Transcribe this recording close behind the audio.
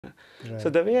So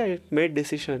the way I made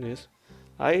decision is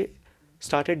I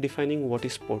started defining what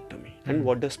is sport to me and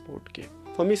what does sport give.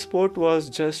 For me, sport was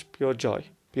just pure joy,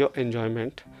 pure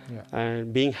enjoyment,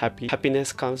 and being happy.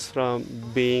 Happiness comes from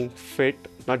being fit,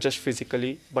 not just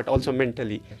physically, but also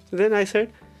mentally. So then I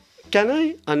said, can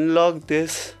I unlock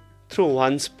this through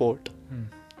one sport?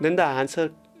 Then the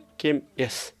answer came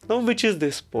yes. Now, which is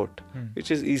this sport?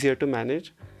 Which is easier to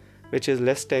manage, which is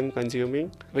less time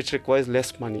consuming, which requires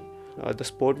less money. The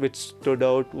sport which stood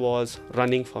out was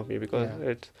running for me because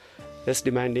it's less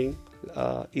demanding,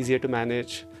 easier to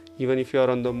manage. Even if you are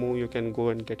on the move, you can go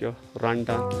and get your run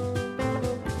done.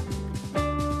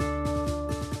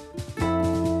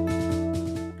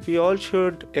 We all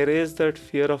should erase that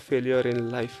fear of failure in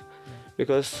life,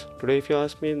 because today, if you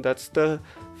ask me, that's the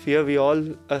fear we all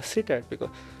sit at. Because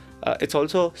it's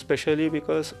also especially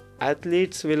because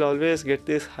athletes will always get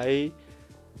this high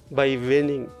by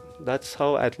winning. That's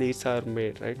how athletes are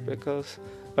made, right?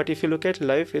 But if you look at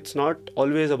life, it's not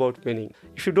always about winning.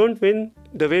 If you don't win,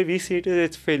 the way we see it is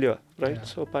it's failure, right?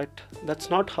 So, but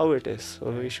that's not how it is. So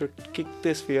we should kick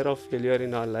this fear of failure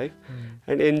in our life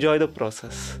and enjoy the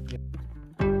process.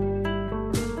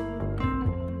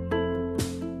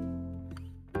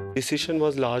 Decision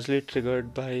was largely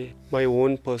triggered by my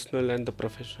own personal and the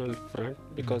professional front,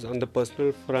 because on the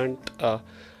personal front,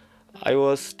 I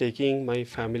was taking my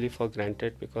family for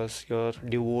granted, because you're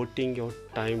devoting your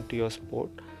time to your sport,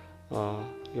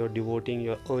 you're devoting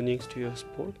your earnings to your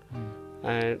sport,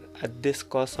 and at this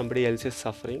cost somebody else is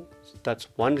suffering. So that's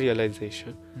one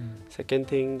realization. Second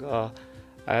thing,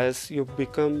 as you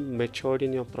become matured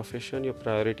in your profession, your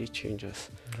priority changes.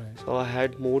 So I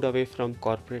had moved away from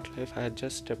corporate life. I had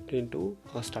just stepped into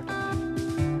a startup life.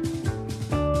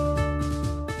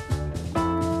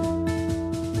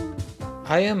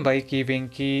 I am Baiki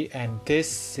Venki, and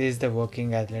this is the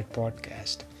Working Athlete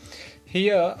Podcast.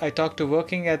 Here, I talk to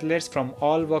working athletes from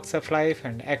all walks of life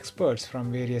and experts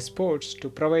from various sports to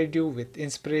provide you with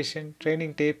inspiration,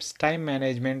 training tips, time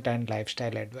management, and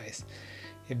lifestyle advice.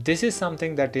 If this is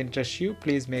something that interests you,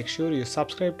 please make sure you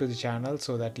subscribe to the channel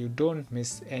so that you don't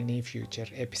miss any future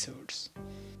episodes.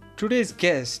 Today's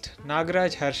guest,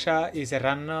 Nagaraj Harsha, is a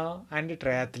runner and a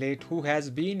triathlete who has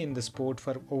been in the sport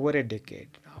for over a decade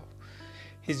now.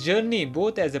 His journey,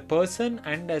 both as a person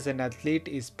and as an athlete,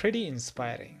 is pretty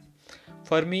inspiring.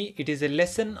 For me, it is a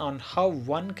lesson on how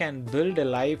one can build a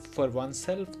life for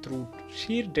oneself through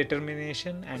sheer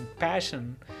determination and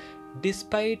passion,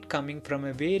 despite coming from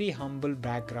a very humble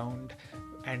background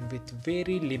and with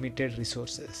very limited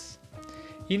resources.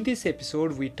 In this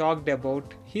episode, we talked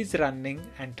about his running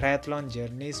and triathlon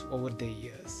journeys over the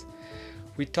years.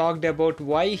 We talked about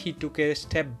why he took a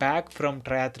step back from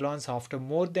triathlons after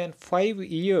more than 5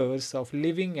 years of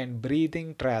living and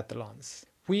breathing triathlons.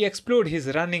 We explored his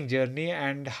running journey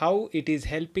and how it is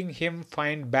helping him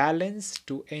find balance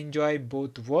to enjoy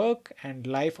both work and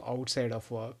life outside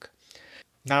of work.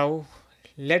 Now,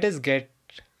 let us get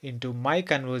into my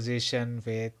conversation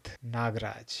with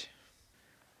Nagaraj.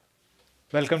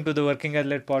 Welcome to the Working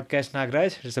Athlete Podcast,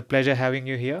 Nagaraj. It's a pleasure having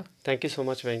you here. Thank you so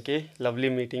much, Venki. Lovely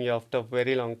meeting you after a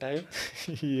very long time.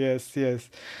 Yes.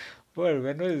 Well,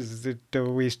 when was it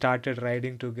we started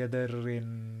riding together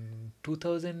in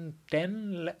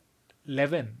 2010,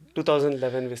 11?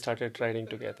 2011 we started riding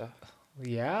together.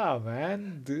 Yeah,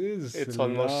 man, this It's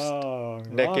long,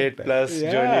 almost decade time. plus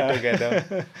journey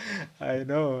together. I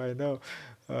know.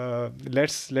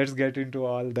 Let's get into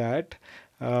all that.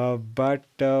 But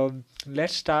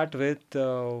let's start with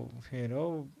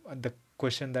the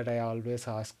question that I always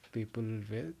ask people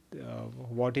with: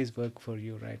 what is work for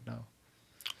you right now?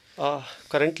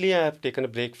 Currently, I have taken a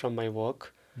break from my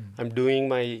work. I'm doing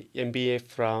my MBA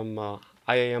from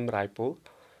IIM Raipur.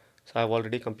 So I've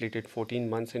already completed 14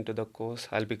 months into the course.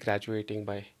 I'll be graduating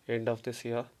by end of this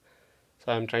year.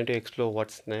 So I'm trying to explore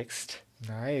what's next.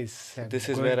 Nice. So this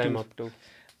is where I'm up to.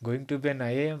 Going to be an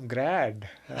IIM grad.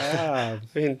 I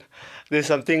mean, this is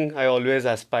something I always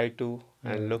aspire to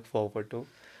and look forward to.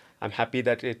 I'm happy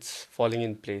that it's falling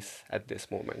in place at this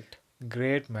moment.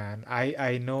 Great, man.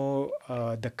 I know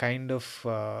the kind of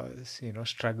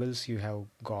struggles you have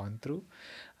gone through,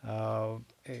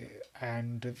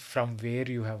 and from where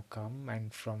you have come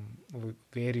and from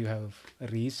where you have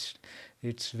reached.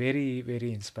 It's very,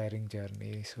 very inspiring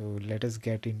journey. So let us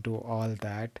get into all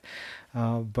that.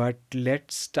 But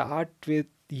let's start with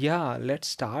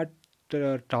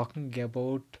talking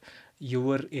about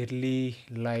your early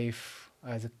life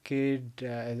as a kid,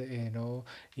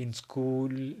 in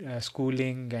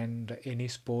schooling and any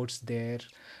sports there.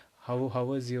 How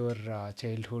was your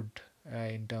childhood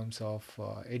in terms of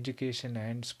education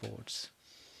and sports?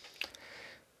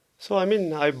 So, I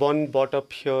mean, I born, brought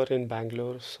up here in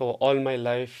Bangalore. So, all my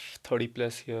life, 30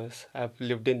 plus years, I've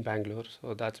lived in Bangalore.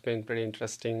 So, that's been pretty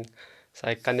interesting. So,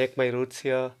 I connect my roots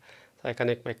here. So, I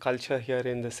connect my culture here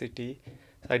in the city.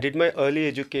 So, I did my early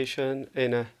education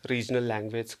in a regional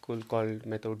language school called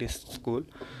Methodist School.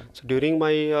 So, during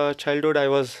my childhood, I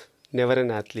was never an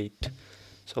athlete.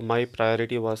 So, my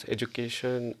priority was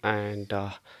education and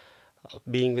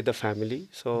being with the family.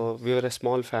 So we were a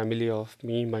small family of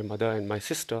me, my mother, and my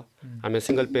sister. I'm a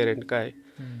single parent guy.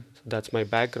 So that's my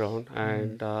background.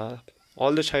 And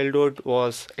all the childhood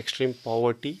was extreme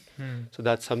poverty. So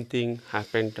that's something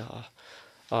happened,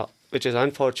 which is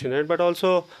unfortunate, but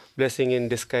also blessing in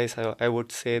disguise. I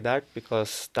would say that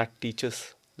because that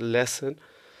teaches lesson.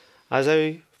 As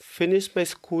I finished my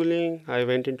schooling, I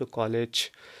went into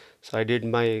college. So I did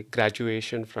my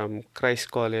graduation from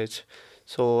Christ College.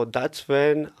 So that's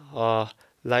when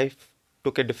life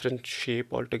took a different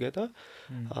shape altogether.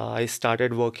 I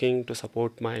started working to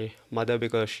support my mother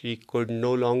because she could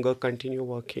no longer continue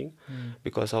working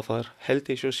because of her health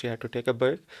issues. She had to take a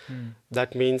break.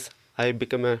 That means I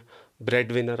became a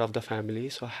breadwinner of the family.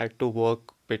 So I had to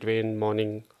work between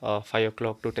morning 5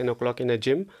 o'clock to 10 o'clock in a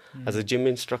gym as a gym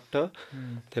instructor,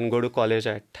 then go to college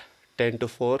at 10 to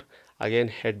 4, again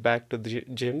head back to the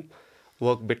gym,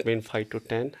 work between 5 to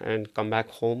 10 and come back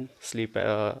home,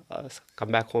 come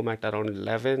back home at around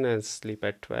 11 and sleep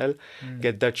at 12,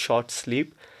 get that short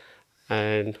sleep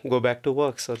and go back to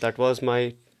work. So that was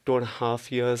my 2.5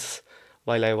 years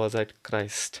while I was at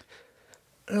Christ.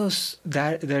 No,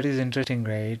 that is interesting,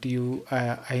 right?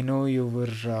 I know you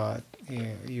were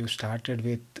you started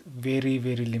with very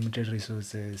limited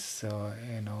resources,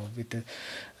 with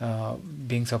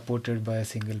being supported by a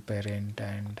single parent,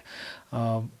 and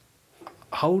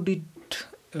how did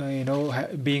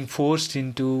being forced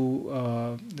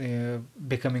into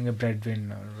becoming a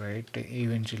breadwinner, right?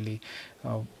 Eventually,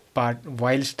 part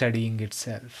while studying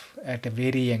itself at a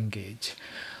very young age.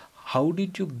 How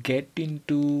did you get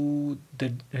into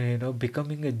the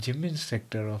becoming a gym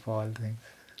instructor of all things?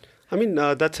 I mean,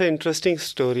 that's an interesting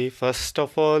story. First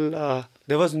of all,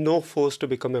 there was no force to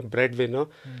become a breadwinner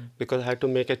because I had to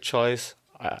make a choice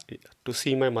to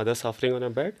see my mother suffering on a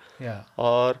bed, Yeah.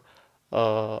 or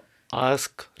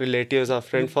ask relatives or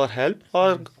friends for help,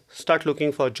 or start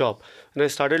looking for a job. When I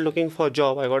started looking for a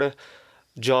job, I got a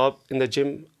job in the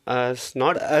gym as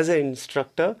not as an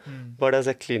instructor, but as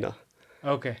a cleaner.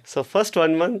 Okay. So first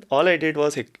 1 month, all I did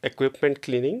was equipment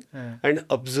cleaning and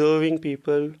observing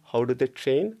people, how do they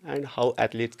train and how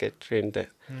athletes get trained there.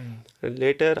 And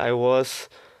later I was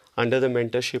under the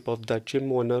mentorship of the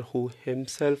gym owner who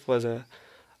himself was a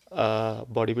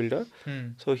bodybuilder.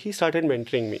 So he started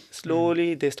mentoring me.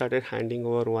 Slowly they started handing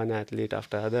over one athlete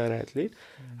after other athlete.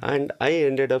 And I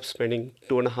ended up spending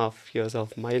 2.5 years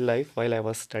of my life while I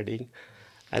was studying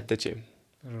at the gym.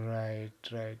 Right.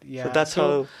 Yeah. So that's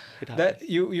how it happened. That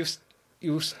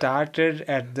you started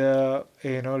at the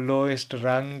lowest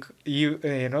rung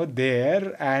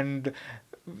there, and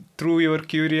through your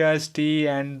curiosity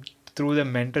and through the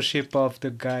mentorship of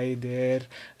the guy there,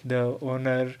 the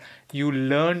owner, you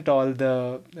learnt all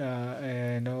the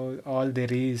all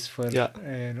there is for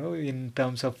in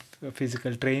terms of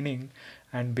physical training,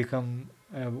 and become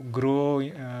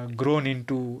grown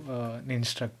into an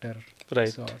instructor. Right.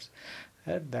 Sorts.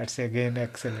 That's again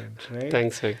excellent, right?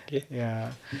 Thanks, Venki.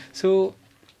 Yeah. So,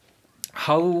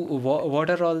 what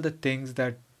are all the things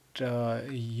that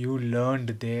you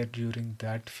learned there during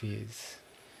that phase?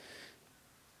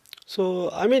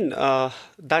 So, I mean,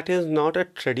 that is not a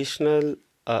traditional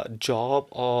job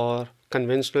or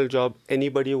conventional job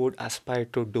anybody would aspire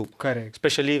to do. Correct.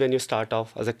 Especially when you start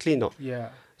off as a cleaner. Yeah.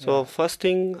 So, first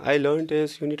thing I learned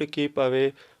is you need to keep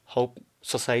away how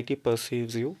society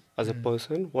perceives you as a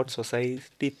person, what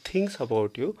society thinks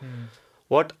about you,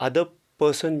 what other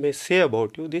person may say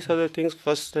about you. These are the things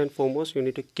first and foremost you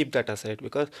need to keep that aside,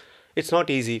 because it's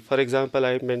not easy. For example,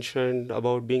 I mentioned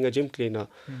about being a gym cleaner,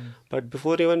 but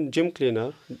before even gym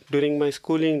cleaner, during my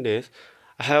schooling days,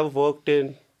 I have worked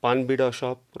in pan bida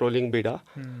shop rolling bida.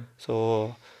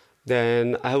 So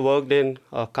then I have worked in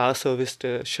a car service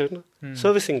station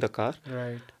servicing the car.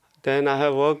 Right. Then I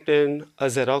have worked in a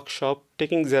Xerox shop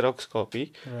taking Xerox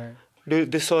copy. Right.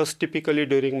 This was typically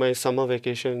during my summer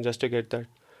vacation, just to get that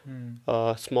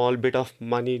small bit of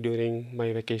money during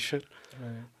my vacation.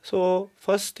 Right. So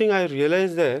first thing I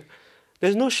realized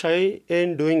there's no shy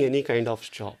in doing any kind of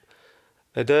job.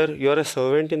 Whether you're a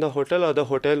servant in the hotel or the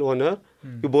hotel owner,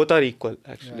 you both are equal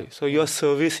actually. So you are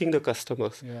servicing the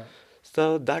customers. Yeah.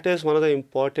 So that is one of the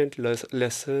important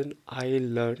lesson I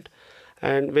learned.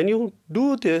 And when you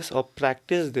do this or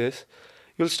practice this,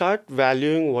 you'll start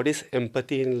valuing what is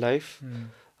empathy in life.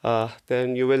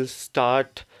 Then you will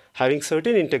start having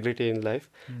certain integrity in life.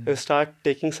 You'll start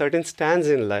taking certain stands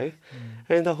in life.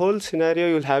 And in the whole scenario,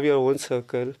 you'll have your own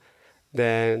circle.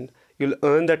 Then you'll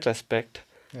earn that respect.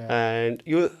 And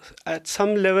you, at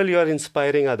some level, you are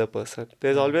inspiring other person.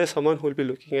 There's always someone who will be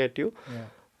looking at you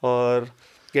or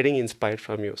getting inspired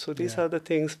from you. So these are the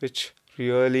things which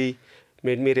really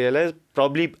made me realize.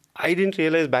 Probably I didn't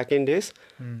realize back in days,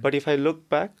 but if I look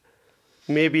back,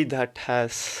 maybe that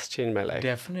has changed my life.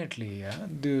 Definitely,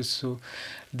 yeah. So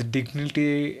the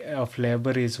dignity of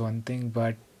labor is one thing,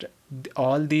 but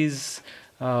all these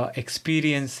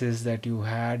experiences that you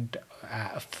had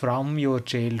from your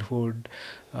childhood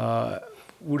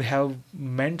would have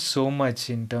meant so much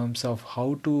in terms of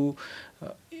how to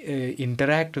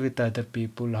interact with other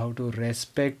people, how to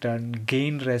respect and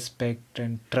gain respect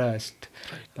and trust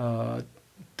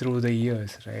through the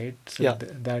years, right? So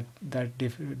that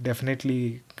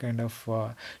definitely kind of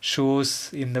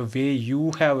shows in the way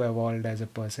you have evolved as a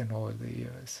person over the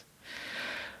years.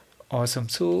 Awesome.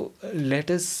 So let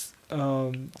us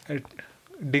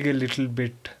dig a little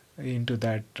bit into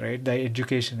that, right? The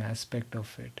education aspect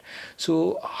of it.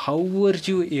 So how were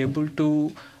you able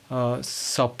to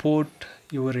support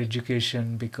your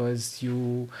education? Because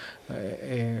you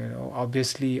know,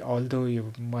 obviously, although your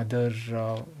mother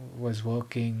was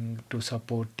working to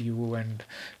support you, and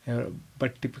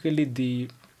but typically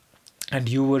and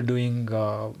you were doing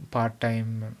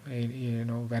part-time, you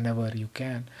know, whenever you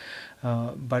can.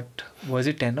 But was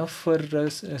it enough for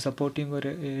supporting your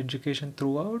education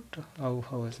throughout? How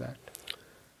was that?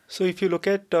 So if you look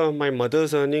at my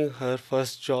mother's earning, her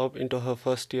first job into her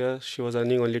first year, she was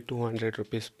earning only 200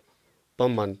 rupees per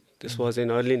month. This was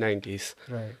in early 90s.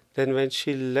 Right. Then when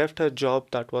she left her job,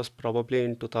 that was probably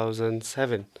in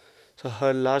 2007. So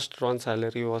her last drawn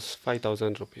salary was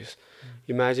 5,000 rupees.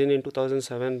 Imagine in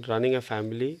 2007 running a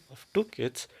family of 2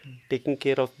 kids, taking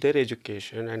care of their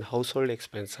education and household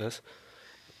expenses,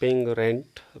 paying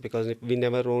rent, because we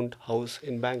never owned house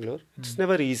in Bangalore. It's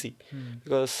never easy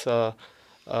because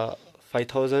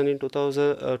 5,000 in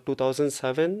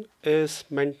 2007 is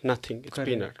meant nothing. It's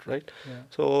peanut, right?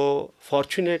 So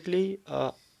fortunately,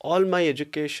 all my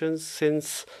education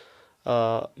since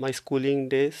my schooling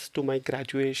days to my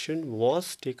graduation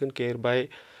was taken care by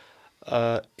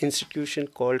institution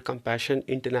called Compassion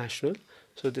International.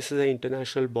 So this is an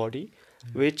international body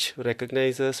which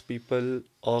recognizes people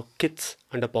or kids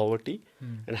under poverty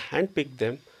and handpick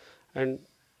them and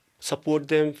support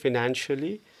them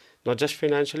financially, not just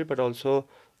financially but also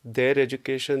their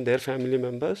education, their family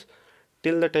members,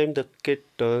 till the time the kid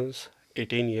turns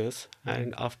 18 years,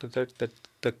 and after that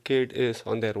the kid is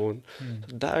on their own.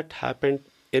 So that happened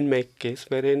in my case,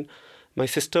 wherein my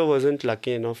sister wasn't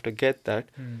lucky enough to get that.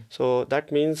 So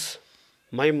that means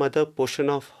my mother portion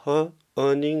of her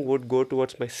earning would go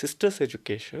towards my sister's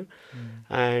education,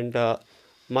 and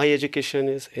my education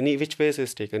is any which ways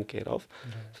is taken care of.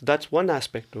 So that's one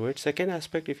aspect to it. Second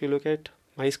aspect, if you look at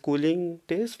my schooling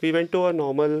days, we went to a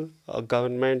normal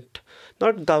government,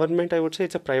 not government, I would say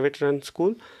it's a private run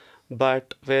school,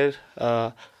 but where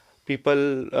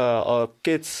people or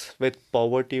kids with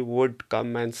poverty would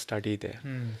come and study there.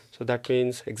 So that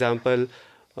means, example,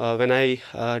 when I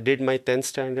did my 10th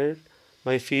standard,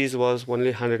 my fees was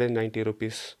only 190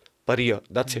 rupees per year.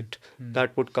 That's it.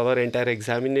 That would cover entire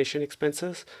examination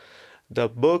expenses, the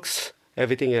books,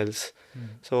 everything else.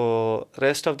 So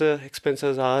rest of the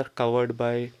expenses are covered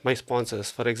by my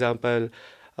sponsors. For example,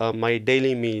 my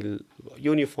daily meal,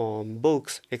 uniform,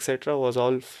 books, etc. was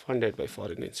all funded by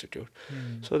Foreign Institute.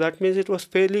 So that means it was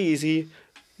fairly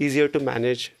easier to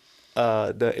manage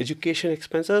the education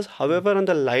expenses. However, on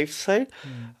the life side,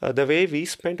 the way we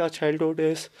spent our childhood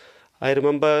is, I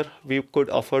remember we could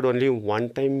afford only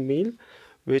one-time meal,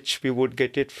 which we would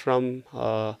get it from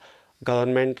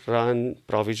government-run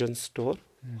provision store,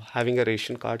 having a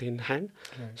ration card in hand.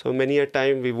 So many a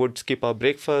time we would skip our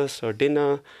breakfast or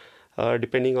dinner,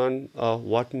 depending on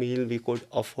what meal we could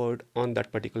afford on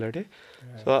that particular day.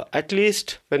 So at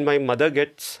least when my mother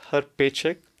gets her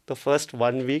paycheck, the first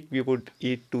 1 week we would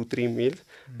eat 2-3 meals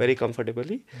very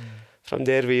comfortably. From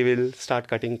there we will start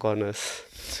cutting corners.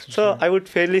 So I would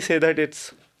fairly say that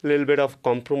it's a little bit of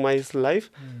compromised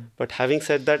life. But having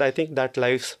said that, I think that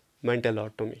life meant a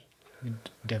lot to me.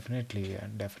 Definitely, yeah,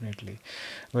 definitely.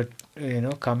 But you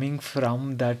know, coming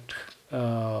from that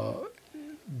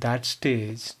that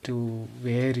stage to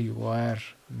where you are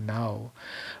now,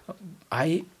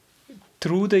 I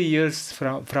through the years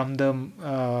from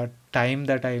the time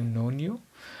that I've known you,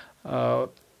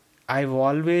 I've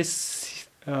always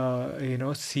you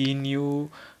know, seen you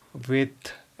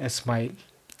with a smile,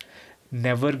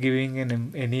 never giving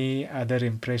any other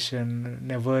impression,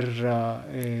 never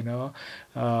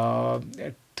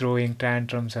throwing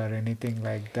tantrums or anything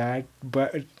like that,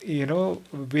 but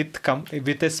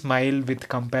with a smile, with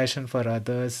compassion for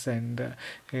others, and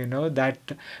that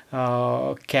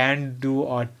can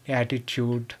do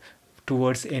attitude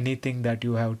towards anything that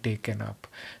you have taken up.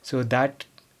 So that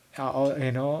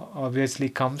obviously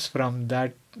comes from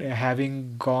that,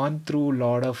 having gone through a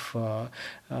lot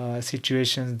of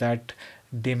situations that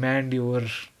demand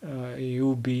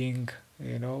you being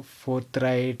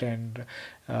forthright and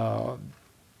uh,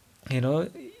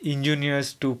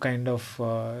 ingenious to kind of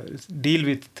deal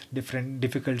with different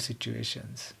difficult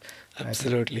situations.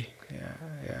 Absolutely.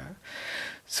 Yeah.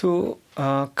 So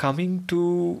coming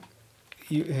to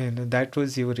that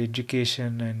was your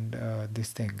education and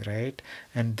this thing, right?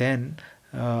 And then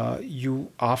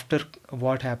you, after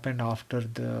what happened after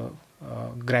the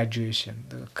graduation,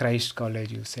 the Christ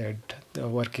College, you said,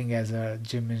 working as a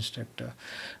gym instructor,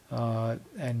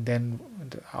 and then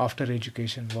after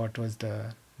education, what was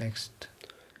the next?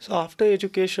 So after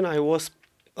education, I was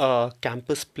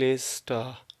campus placed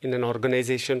in an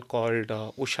organization called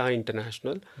Usha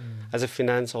International as a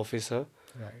finance officer.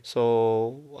 Right.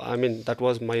 So, I mean, that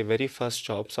was my very first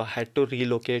job. So I had to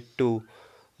relocate to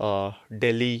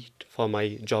Delhi for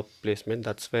my job placement.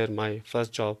 That's where my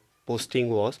first job posting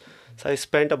was. So I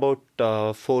spent about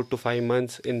 4 to 5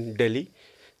 months in Delhi.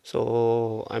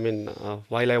 So, I mean,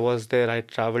 while I was there, I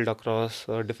traveled across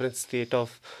different state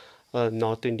of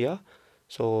North India.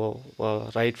 So,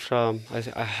 right from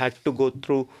I had to go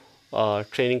through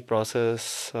training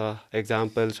process,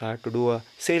 examples. I had to do a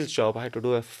sales job, I had to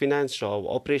do a finance job,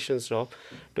 operations job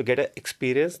to get an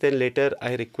experience. Then later,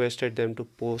 I requested them to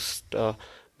post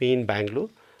me in Bangalore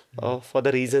for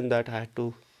the reason that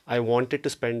I wanted to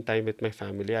spend time with my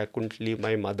family. I couldn't leave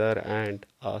my mother and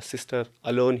sister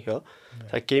alone here.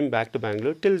 So I came back to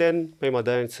Bangalore. Till then, my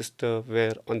mother and sister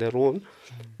were on their own.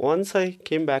 Once I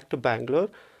came back to Bangalore,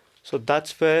 so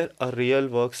that's where a real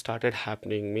work started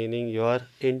happening, meaning you're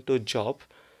into job,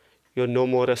 you're no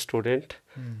more a student.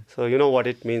 So you know what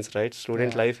it means, right?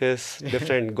 Student life is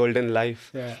different, golden life.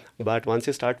 Yeah. But once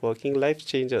you start working, life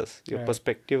changes, your Right.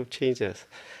 perspective changes,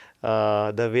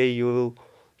 the way you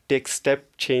take step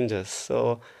changes.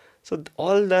 So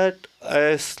all that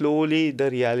slowly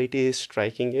the reality is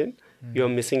striking in. You're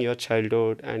missing your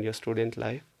childhood and your student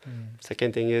life.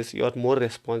 Second thing is you're more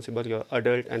responsible, you're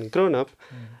adult and grown up.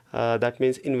 That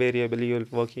means invariably you're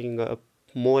working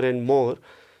more and more.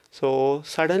 So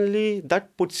suddenly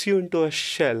that puts you into a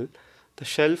shell. The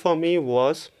shell for me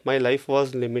was my life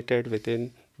was limited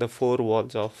within the four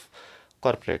walls of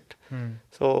corporate.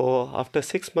 So after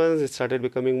 6 months, it started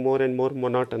becoming more and more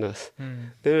monotonous.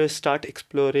 Then you start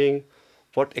exploring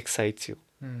what excites you.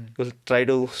 You'll try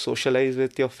to socialize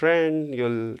with your friend.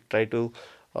 You'll try to,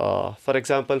 for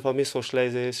example, for me,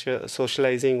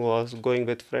 socializing was going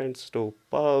with friends to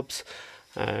pubs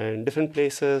and different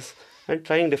places and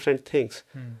trying different things.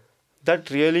 That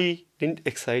really didn't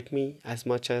excite me as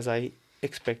much as I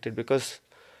expected, because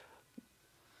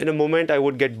in a moment I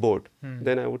would get bored.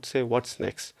 Then I would say, what's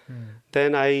next?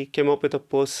 Then I came up with a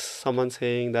post, someone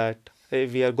saying that, hey,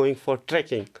 we are going for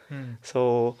trekking.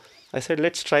 So I said,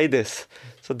 let's try this.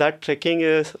 So that trekking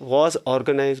was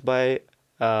organized by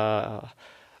a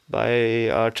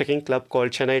trekking club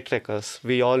called Chennai Trekkers.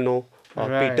 We all know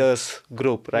Right. Peter's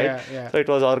group, right? Yeah. So it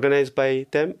was organized by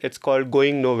them. It's called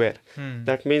Going Nowhere.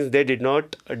 That means they did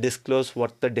not disclose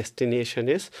what the destination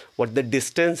is, what the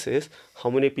distance is, how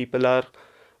many people are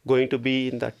going to be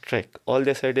in that trek. All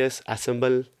they said is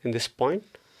assemble in this point.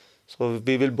 So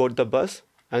we will board the bus,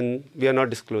 and we are not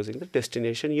disclosing the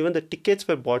destination. Even the tickets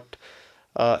were bought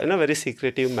in a very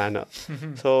secretive manner.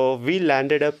 So we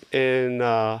landed up in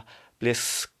a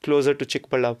place closer to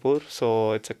Chikballapur.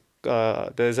 So it's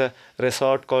there's a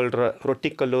resort called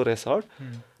Rotikalo Resort,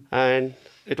 and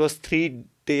it was 3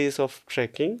 days of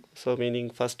trekking. So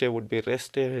meaning first day would be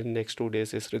rest day, and next 2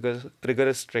 days is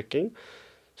rigorous trekking.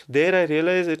 So there I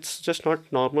realized it's just not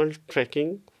normal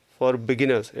trekking for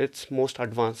beginners. It's most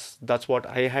advanced. That's what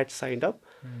I had signed up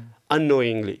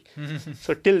unknowingly.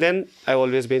 So till then, I've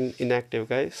always been inactive,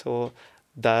 guys. So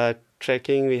that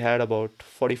trekking, we had about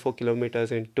 44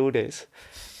 kilometers in 2 days.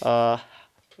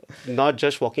 Not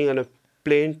just walking on a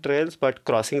plain trails, but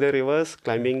crossing the rivers,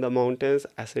 climbing the mountains,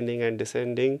 ascending and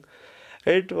descending.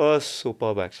 It was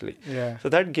superb, actually. Yeah. So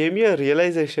that gave me a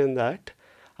realization that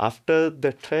after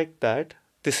the trek, that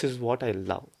this is what I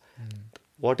love.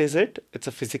 What is it? It's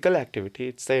a physical activity.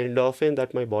 It's the endorphin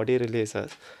that my body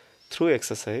releases through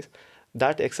exercise.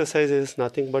 That exercise is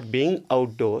nothing but being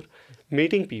outdoor,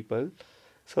 meeting people.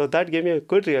 So that gave me a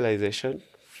good realization.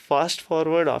 fast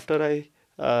forward, after I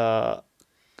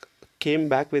came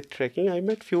back with trekking, I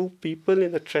met few people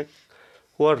in the trek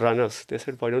who are runners. They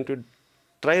said, why don't you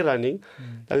try running?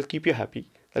 That'll keep you happy.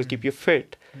 That'll keep you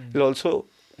fit. It'll also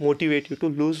motivate you to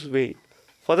lose weight.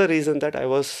 For the reason that I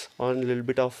was on a little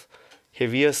bit of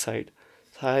heavier side,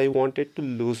 so I wanted to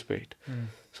lose weight.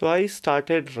 So I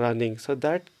started running. So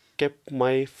that kept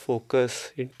my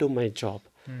focus into my job.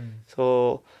 So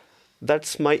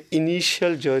that's my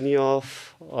initial journey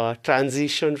of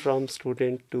transition from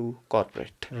student to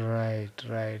corporate. Right.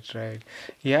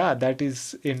 Yeah, that is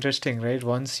interesting, right?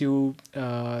 Once you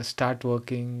start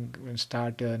working,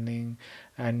 start earning,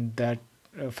 and that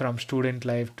from student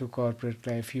life to corporate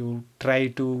life, you try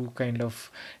to kind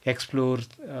of explore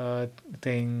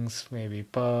things, maybe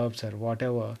pubs or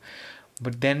whatever.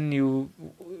 But then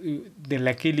then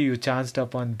luckily you chanced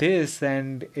upon this,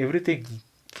 and everything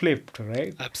flipped,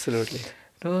 right? Absolutely.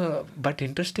 No, but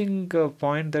interesting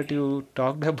point that you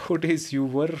talked about is you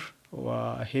were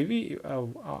heavy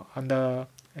on the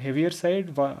heavier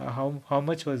side. How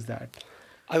much was that?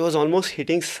 I was almost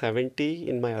hitting 70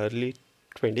 in my early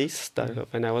 20s.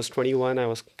 When I was 21, I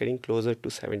was getting closer to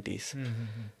 70s.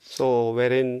 So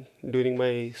wherein during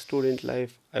my student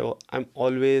life, I'm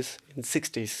always in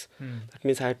 60s. That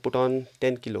means I had put on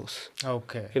 10 kilos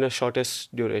in a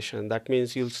shortest duration. That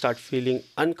means you'll start feeling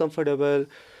uncomfortable.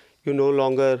 You no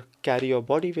longer carry your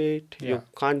body weight. You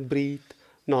can't breathe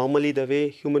normally the way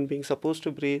human beings supposed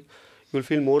to breathe. You'll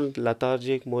feel more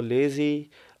lethargic, more lazy.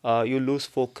 You lose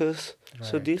focus.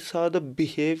 So these are the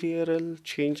behavioral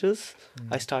changes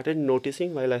I started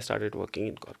noticing while I started working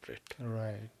in corporate.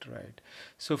 Right.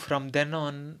 So from then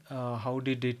on, how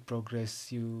did it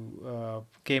progress? You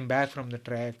came back from the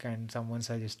track and someone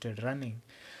suggested running.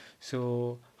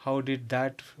 So how did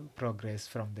that progress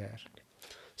from there?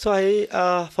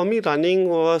 So for me, running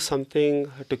was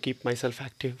something to keep myself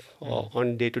active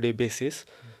on day-to-day basis.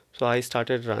 So I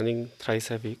started running thrice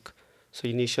a week. So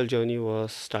initial journey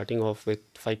was starting off with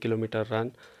 5 kilometer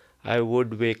run. I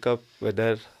would wake up,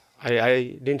 whether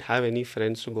I didn't have any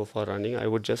friends to go for running. I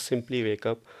would just simply wake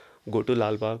up, go to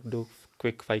Lal Bagh, do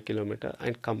quick 5 kilometer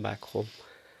and come back home.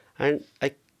 And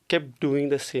I kept doing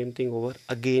the same thing over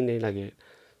again and again.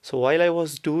 So while I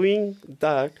was doing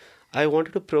that, I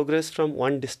wanted to progress from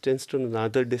one distance to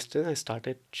another distance. I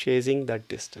started chasing that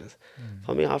distance.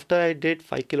 For me, after I did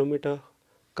 5 kilometer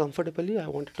comfortably, I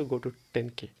wanted to go to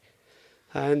 10K.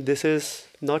 And this is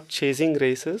not chasing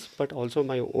races, but also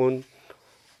my own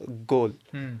goal.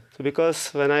 So because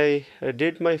when I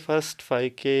did my first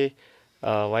 5K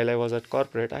while I was at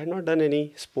corporate, I had not done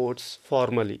any sports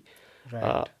formally.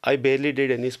 I barely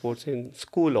did any sports in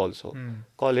school also,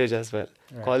 college as well.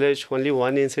 College, only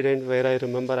one incident where I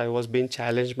remember I was being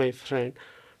challenged by a friend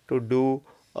to do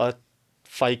a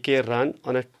 5K run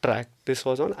on a track. This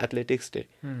was on athletics day.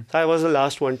 So I was the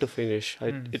last one to finish.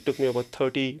 It took me about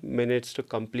 30 minutes to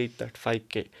complete that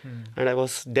 5K. And I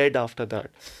was dead after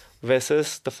that.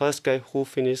 Versus the first guy who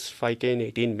finished 5K in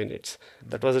 18 minutes.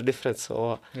 That was a difference.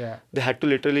 So they had to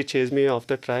literally chase me off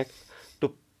the track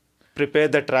to prepare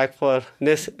the track for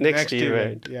next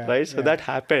event. Right? So that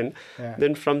happened.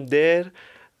 Then from there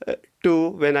to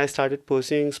when I started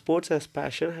pursuing sports as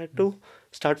passion, I had to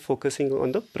start focusing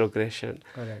on the progression.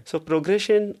 So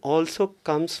progression also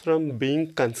comes from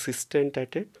being consistent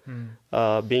at it,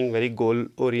 being very goal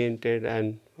oriented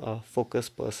and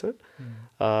focused person.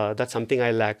 That's something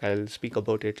I lack. I'll speak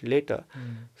about it later.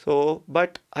 So,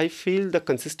 but I feel the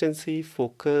consistency,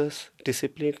 focus,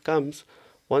 discipline comes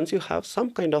once you have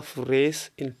some kind of race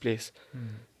in place.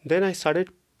 Then I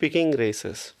started picking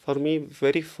races. For me,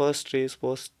 very first race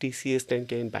was TCS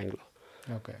 10K in Bangalore.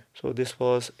 So this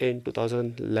was in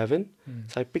 2011.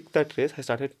 So I picked that race. I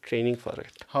started training for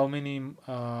it. How many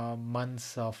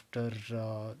months after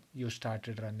you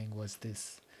started running was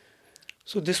this?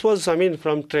 So this was,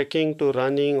 from trekking to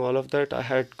running, all of that, I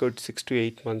had good 6 to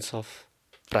 8 months of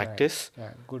practice.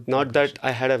 Good Not that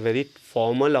I had a very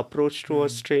formal approach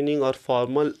towards training or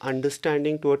formal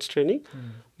understanding towards training,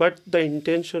 but the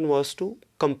intention was to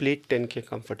complete 10K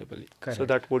comfortably. So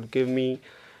that would give me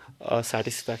a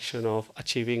satisfaction of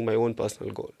achieving my own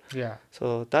personal goal.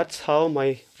 So that's how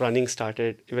my running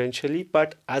started eventually.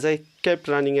 But as I kept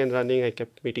running and running, I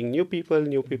kept meeting new people.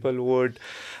 New people would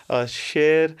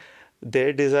share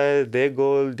their desire, their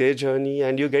goal, their journey,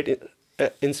 and you get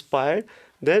inspired.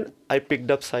 Then I picked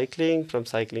up cycling, from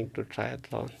cycling to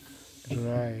triathlon.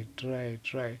 Right.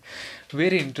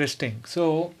 Very interesting.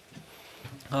 So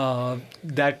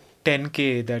that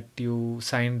 10K that you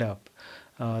signed up,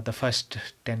 the first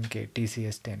 10K,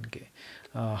 TCS 10K,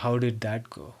 how did that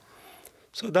go?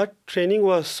 So that training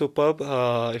was superb.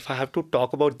 If I have to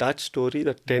talk about that story,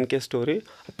 the 10K story,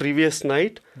 previous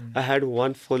night I had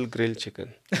one full grilled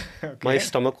chicken. Okay. My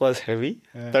stomach was heavy.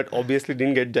 That obviously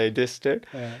didn't get digested.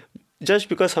 Just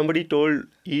because somebody told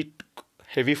eat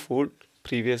heavy food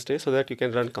previous day so that you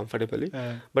can run comfortably.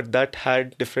 But that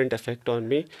had different effect on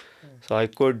me. So I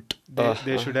could...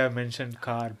 They should have mentioned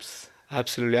carbs.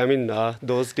 Absolutely. I mean,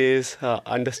 those days,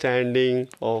 understanding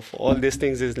of all these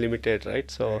things is limited, right?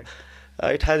 So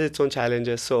it has its own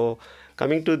challenges. So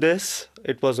coming to this,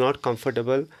 it was not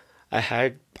comfortable. I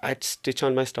had stitch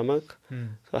on my stomach.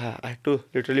 So I had to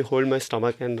literally hold my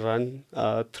stomach and run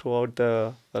throughout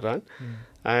the run.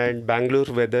 And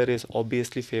Bangalore weather is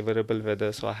obviously favorable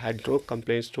weather. So I had no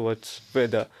complaints towards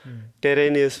weather.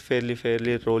 Terrain is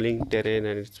fairly rolling terrain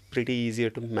and it's pretty easier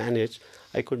to manage.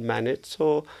 I could manage.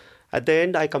 So at the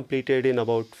end, I completed in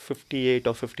about 58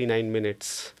 or 59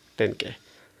 minutes, 10K.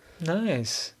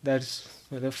 Nice. That's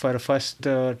for first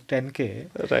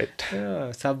 10K. Right.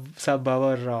 Yeah, sub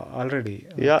hour already.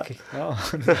 Yeah. Okay.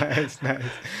 Oh, nice.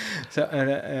 So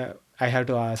I have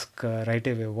to ask right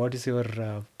away, what is your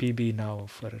PB now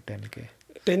for 10K?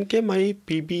 10K, my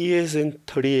PB is in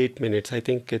 38 minutes. I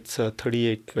think it's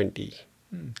 38:20,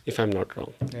 if I'm not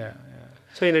wrong. Yeah.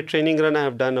 So in a training run, I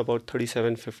have done about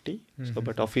 37:50. So,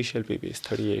 but official PB is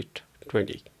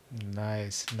 38:20.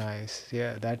 Nice.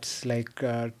 Yeah, that's like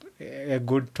a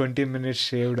good 20 minutes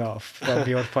shaved off from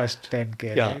your first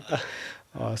 10K. Yeah. Right?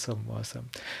 Awesome.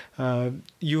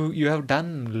 You have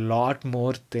done a lot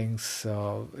more things,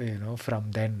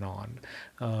 from then on.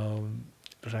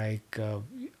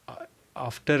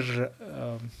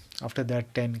 After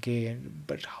that 10K,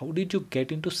 but how did you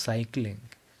get into cycling?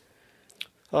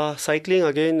 Cycling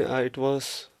again, it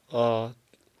was an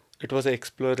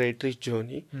exploratory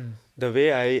journey. The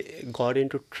way I got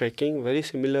into trekking, very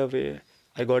similar way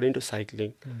I got into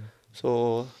cycling.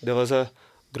 So there was a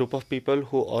group of people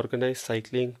who organized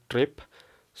cycling trip.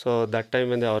 So that time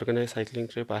when they organized cycling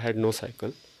trip, I had no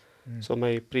cycle. So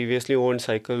my previously owned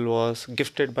cycle was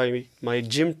gifted by my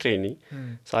gym trainee.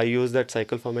 So I used that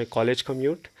cycle for my college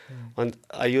commute. And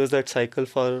I used that cycle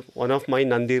for one of my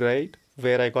Nandi ride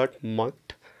where I got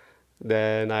mugged.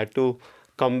 Then I had to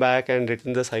come back and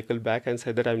return the cycle back and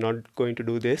said that I'm not going to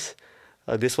do this.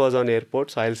 This was on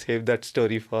airport, so I'll save that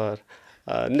story for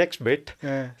next bit.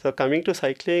 So coming to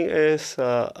cycling is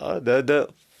the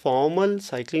formal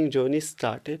cycling journey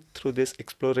started through this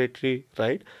exploratory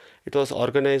ride. It was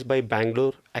organized by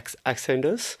Bangalore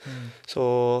Ascenders.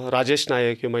 So Rajesh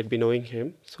Nayak, you might be knowing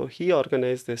him. So he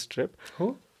organized this trip.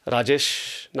 Who?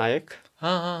 Rajesh Nayak.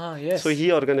 Yes. So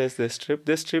he organized this trip.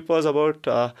 This trip was about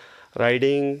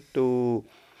riding to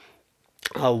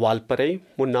Valparai,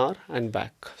 Munnar and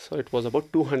back. So it was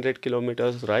about 200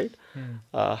 kilometers ride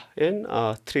in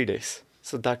 3 days.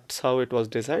 So that's how it was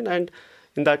designed. And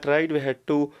in that ride, we had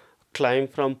to climb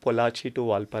from Pollachi to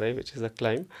Valparai, which is a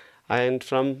climb. And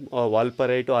from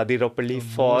Valparai to Adirapalli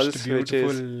Falls, which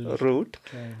is route.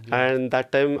 And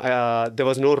that time there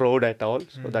was no road at all.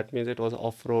 So that means it was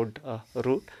off-road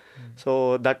route.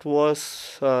 So that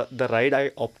was the ride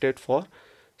I opted for.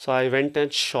 So I went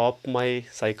and shopped my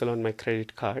cycle on my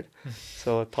credit card.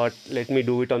 So thought, let me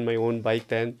do it on my own bike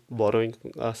than borrowing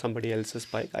somebody else's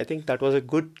bike. I think that was a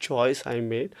good choice I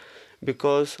made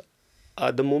because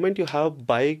the moment you have a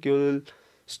bike, you'll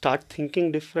start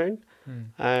thinking different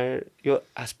and your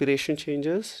aspiration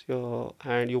changes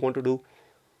and you want to do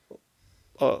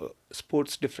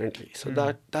sports differently. So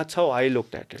that's how I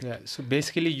looked at it. Yeah. So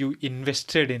basically you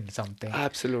invested in something.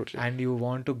 Absolutely. And you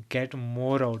want to get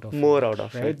more out of it.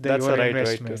 Right? That's the right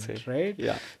way to say. Right?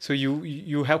 Yeah. So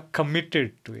you have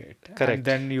committed to it. Correct. And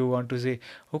then you want to say,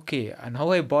 okay, and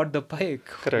now I bought the bike.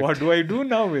 Correct. What do I do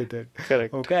now with it?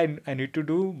 Correct. Okay, I need to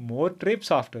do more trips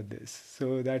after this.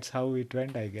 So that's how it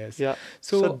went, I guess. Yeah.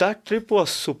 So that trip was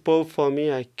superb for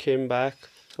me. I came back.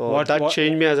 So that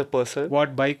changed me as a person.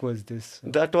 What bike was this?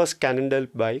 That was Cannondale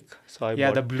bike. So I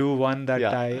bought the blue one that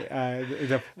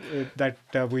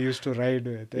we used to ride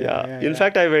with. In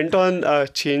fact, I went on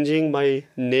changing my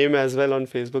name as well on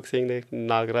Facebook, saying like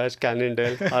Nagaraj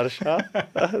Cannondale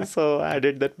Harsha. So I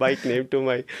added that bike name to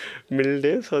my middle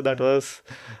name. So that was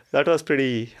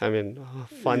pretty,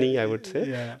 funny, I would say.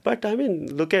 Yeah. But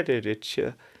look at it.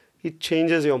 It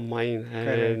changes your mind,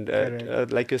 and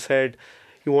Correct. like you said,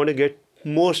 you want to get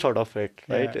most out of it,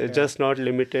 right? It's just not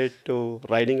limited to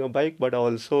riding a bike, but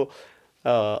also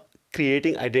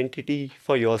creating identity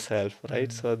for yourself,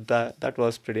 right? So that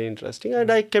was pretty interesting, and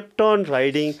I kept on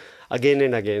riding again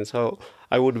and again. So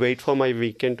I would wait for my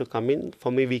weekend to come in.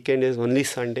 For me, weekend is only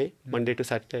Sunday. Monday to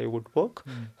Saturday I would work.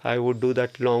 I would do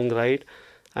that long ride,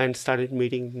 and started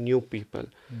meeting new people.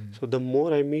 So the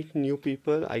more I meet new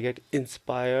people, I get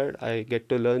inspired, I get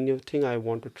to learn new thing, I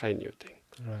want to try new thing.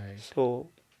 Right. So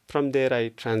from there I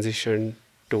transitioned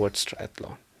towards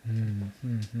triathlon.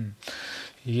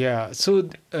 Yeah. So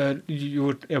you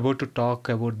were about to talk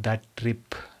about that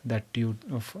trip that you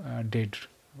did.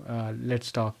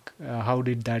 Let's talk. How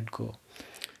did that go?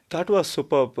 That was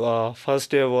superb.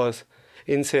 First day was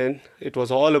insane. It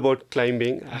was all about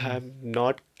climbing. I have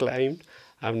not climbed.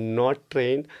 I'm not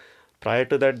trained. Prior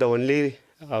to that, the only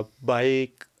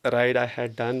bike ride I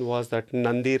had done was that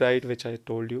Nandi ride, which I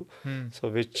told you. So,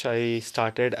 which I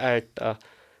started at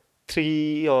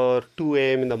 3 or 2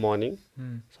 a.m. in the morning.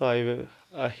 So,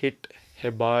 I hit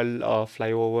Hebal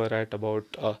flyover at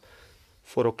about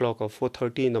 4 o'clock or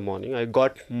 4:30 in the morning. I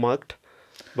got mugged,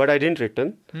 but I didn't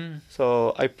return. So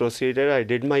I proceeded. I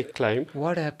did my climb.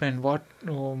 What happened? What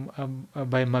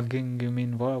by mugging you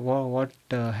mean? What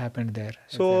happened there?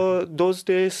 So those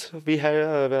days we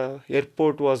had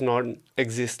airport was not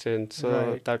existent. So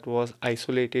Right. that was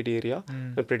isolated area,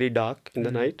 pretty dark in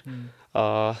the night.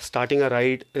 Mm. Starting a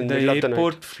ride in the The middle of the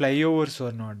airport night. flyovers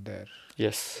were not there.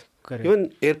 Yes. Correct.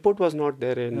 Even airport was not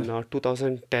there in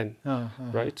 2010,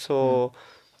 right? So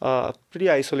pretty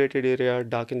isolated area,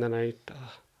 dark in the night.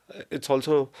 It's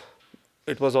also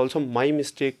it was also my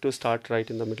mistake to start right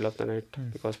in the middle of the night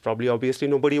because probably obviously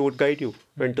nobody would guide you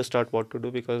when to start, what to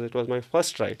do, because it was my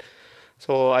first ride.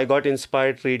 So I got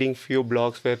inspired reading few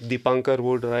blogs where Dipankar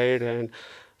would ride and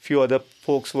few other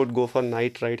folks would go for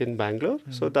night ride in Bangalore.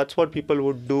 So that's what people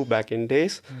would do back in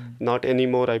days. Not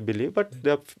anymore, I believe, but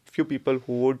there are few people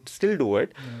who would still do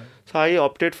it. So I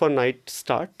opted for night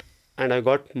start and I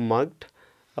got mugged.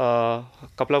 A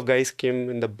couple of guys came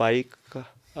in the bike.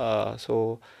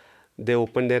 So they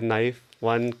opened their knife.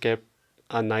 One kept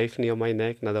a knife near my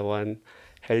neck, another one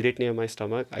held it near my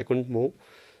stomach. I couldn't move.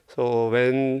 So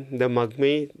when they mugged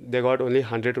me, they got only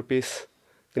 100 rupees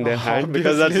in their hand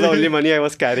because that's the only money I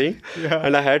was carrying.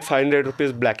 And I had 500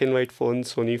 rupees black and white phone,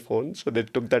 Sony phone. So they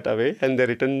took that away and they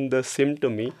returned the SIM to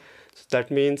me. So that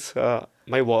means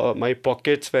my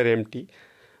pockets were empty.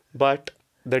 But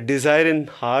the desire in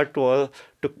heart was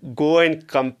to go and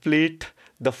complete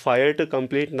the fire to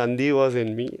complete Nandi was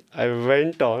in me. I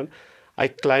went on. I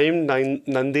climbed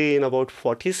Nandi in about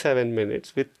 47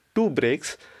 minutes with 2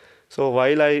 breaks. So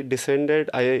while I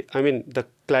descended, I mean the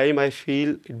climb, I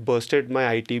feel it bursted my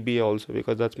ITB also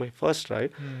because that's my first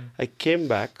ride. I came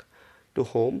back to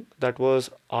home. That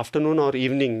was afternoon or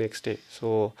evening next day.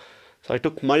 So I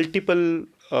took multiple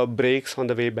breaks on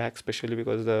the way back, especially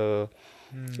because the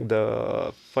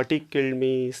fatigue killed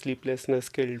me, sleeplessness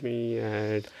killed me,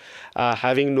 and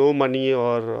having no money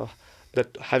or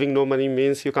that having no money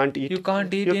means you can't eat. You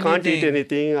can't eat You can't eat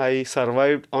anything. I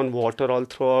survived on water all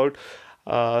throughout.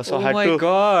 So I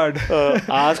had to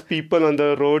ask people on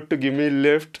the road to give me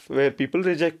lift where people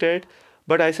rejected.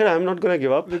 But I said, I'm not going to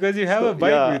give up. Because you have a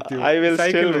bike with you. I will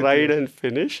still ride and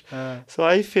finish. So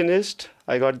I finished.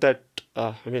 I got that,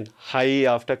 high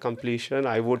after completion.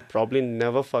 I would probably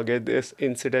never forget this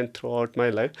incident throughout my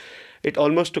life. It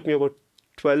almost took me about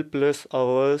 12 plus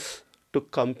hours to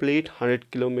complete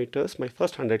 100 kilometers, my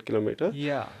first 100 kilometers.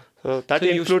 Yeah. So that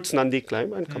includes Nandi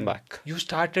climb and come back. You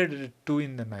started at 2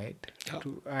 in the night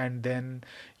and then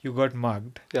you got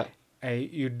mugged. Yeah.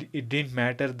 It didn't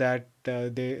matter that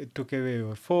they took away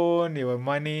your phone, your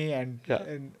money, and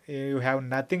you have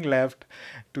nothing left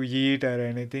to eat or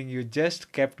anything. You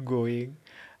just kept going,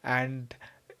 and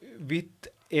with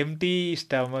empty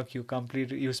stomach,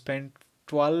 you spent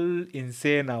 12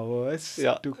 insane hours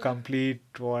to complete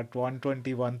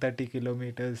 120, 130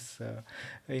 kilometers,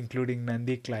 including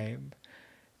Nandi climb.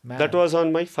 Man. That was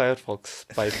on my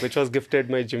Firefox bike, which was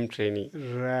gifted my gym trainee.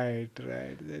 Right.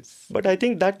 But I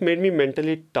think that made me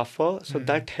mentally tougher. So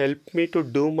that helped me to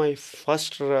do my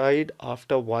first ride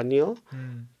after 1 year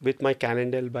with my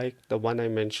Cannondale bike, the one I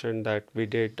mentioned that we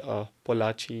did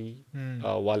Pollachi,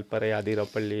 Valparai,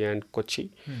 Adirapalli and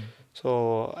Kochi.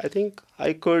 So I think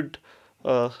I could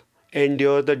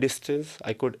endure the distance.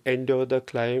 I could endure the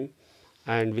climb.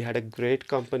 And we had a great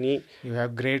company. You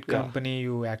have great company.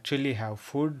 You actually have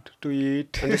food to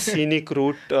eat. And the scenic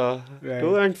route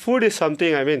too. And food is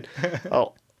something,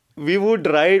 we would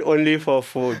ride only for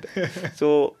food.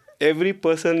 So every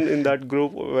person in that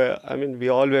group, we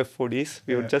all were foodies.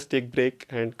 We would just take break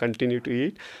and continue to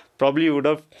eat. Probably would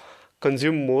have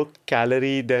consumed more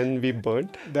calorie than we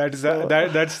burnt.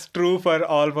 That's true for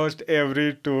almost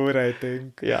every tour, I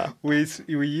think. Yeah. We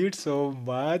eat so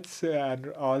much, and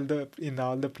in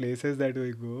all the places that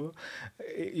we go,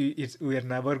 we are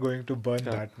never going to burn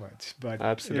that much. But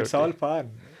absolutely, it's all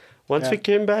fun. Once we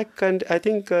came back, and I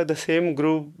think the same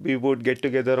group, we would get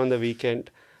together on the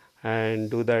weekend and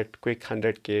do that quick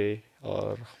 100K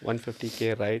or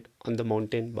 150K ride on the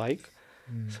mountain bike.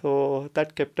 So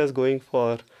that kept us going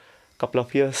for a couple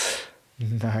of years.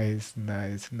 Nice,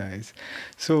 nice, nice.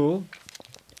 So,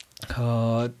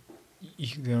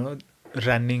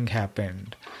 running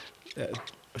happened.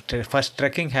 First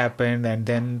trekking happened, and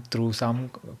then through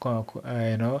some,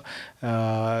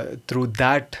 through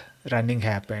that running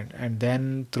happened, and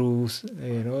then through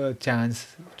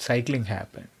chance cycling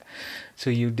happened. So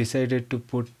you decided to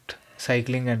put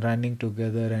cycling and running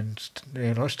together and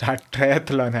start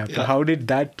triathlon happen. Yeah. How did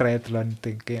that triathlon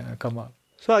thing come up?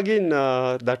 So again,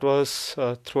 that was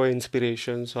through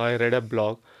inspiration. So I read a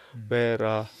blog where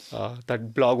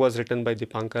that blog was written by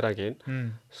Dipankar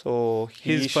again. So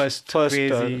his first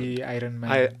crazy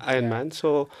Ironman. Ironman.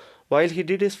 So while he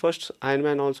did his first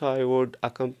Ironman, also I would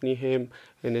accompany him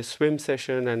in his swim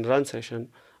session and run session.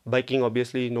 Biking,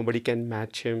 obviously, nobody can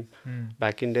match him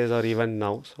back in days or even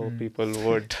now. So people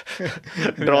would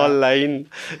draw a line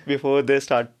before they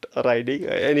start riding.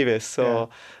 Anyways, so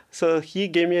he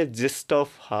gave me a gist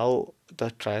of how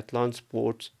the triathlon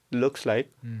sports looks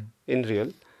like in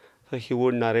real. So he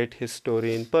would narrate his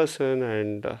story in person,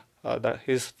 and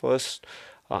his first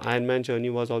Ironman journey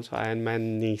was also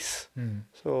Ironman Nice.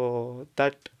 So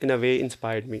that in a way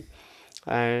inspired me.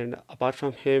 And apart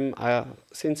from him,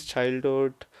 since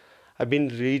childhood, I've been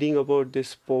reading about these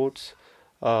sports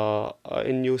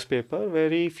in newspaper.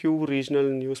 Very few regional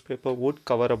newspaper would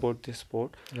cover about this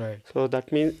sport. Right. So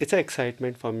that means it's an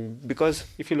excitement for me, because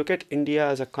if you look at India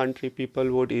as a country,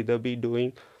 people would either be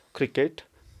doing cricket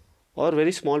or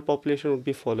very small population would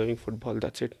be following football.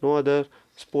 That's it. No other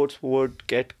sports would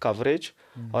get coverage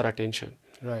or attention.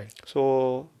 Right.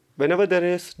 So whenever there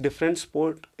is different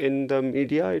sport in the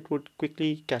media, it would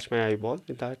quickly catch my eyeball.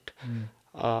 In that,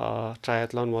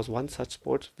 triathlon was one such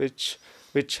sport which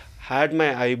had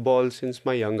my eyeball since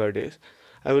my younger days.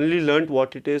 I only learned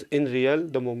what it is in real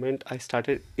the moment I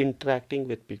started interacting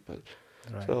with people.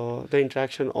 Right. So the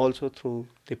interaction also through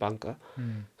Dipankar.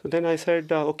 So then I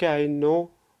said, okay, I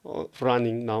know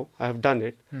running now, I have done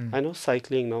it. I know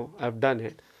cycling now, I've done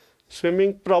it.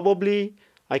 Swimming, probably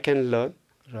I can learn.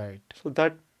 Right. So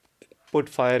that put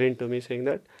fire into me, saying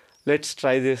that let's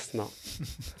try this now.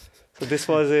 So this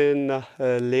was in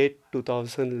late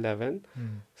 2011.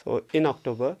 So in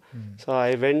October. So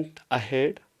I went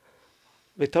ahead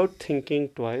without thinking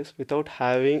twice, without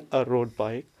having a road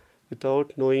bike,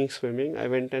 without knowing swimming. I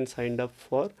went and signed up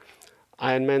for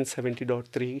Ironman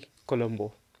 70.3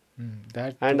 Colombo.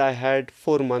 And I had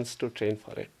 4 months to train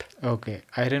for it. Okay.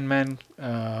 Ironman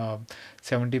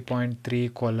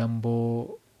 70.3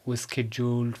 Colombo was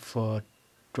scheduled for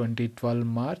 2012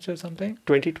 March or something?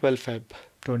 2012 Feb.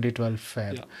 2012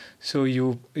 Feb. Yeah. So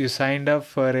you signed up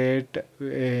for it,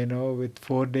 with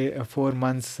 4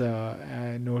 months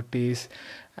notice,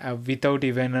 without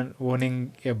even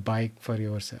owning a bike for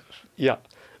yourself. Yeah.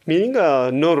 Meaning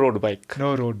no road bike.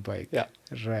 No road bike. Yeah.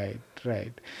 Right.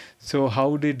 So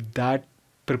how did that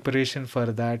preparation for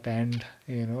that and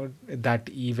that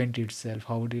event itself,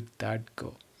 how did that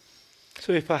go?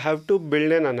 So if I have to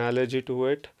build an analogy to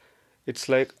it, it's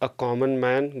like a common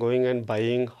man going and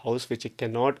buying house which he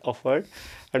cannot afford,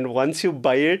 and once you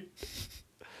buy it,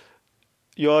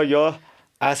 your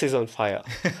ass is on fire.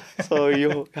 So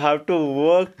you have to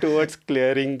work towards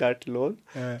clearing that loan,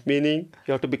 meaning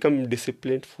you have to become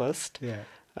disciplined first,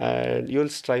 and you'll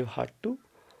strive hard to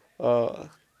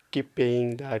keep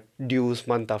paying that dues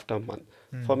month after month.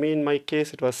 For me, in my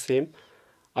case, it was same.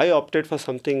 I opted for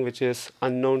something which is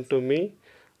unknown to me,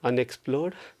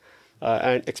 unexplored,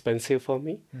 and expensive for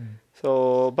me.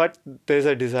 So, but there's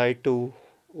a desire to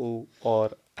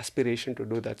or aspiration to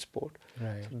do that sport.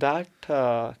 Right. So that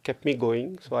kept me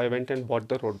going. So I went and bought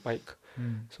the road bike.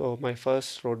 So my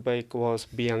first road bike was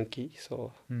Bianchi.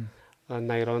 So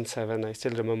Niron 7. I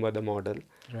still remember the model.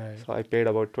 Right. So I paid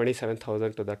about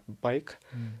 27,000 to that bike.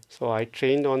 So I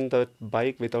trained on that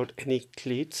bike without any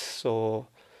cleats. So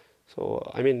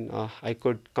I mean, I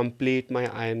could complete my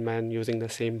Ironman using the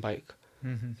same bike.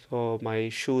 So my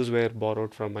shoes were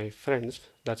borrowed from my friends.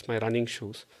 That's my running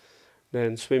shoes.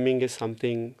 Then swimming is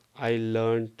something I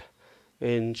learned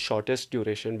in shortest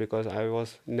duration, because I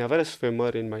was never a swimmer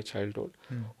in my childhood,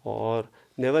 or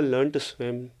never learned to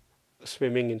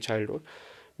swimming in childhood.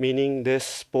 Meaning this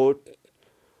sport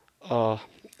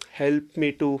helped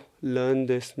me to learn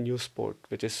this new sport,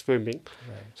 which is swimming.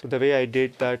 Right. So the way I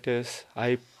did that is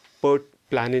I put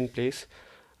plan in place.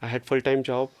 I had full-time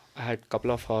job. I had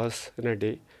couple of hours in a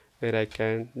day where I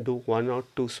can do 1 or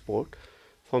 2 sport.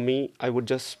 For me, I would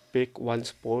just pick one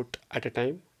sport at a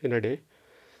time in a day.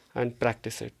 and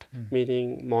practice it.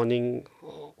 Meaning morning,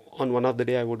 on one of the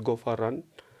day I would go for a run.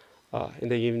 In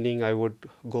the evening I would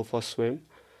go for swim.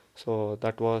 So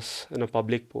that was in a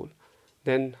public pool.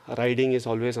 Then riding is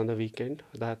always on the weekend.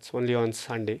 That's only on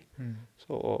Sunday.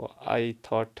 So I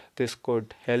thought this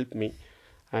could help me.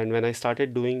 And when I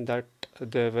started doing that,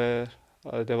 there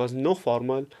was no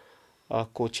formal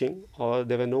coaching, or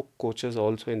there were no coaches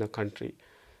also in the country.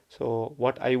 So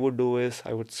what I would do is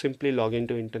I would simply log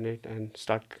into internet and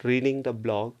start reading the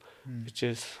blog, which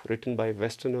is written by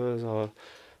Westerners or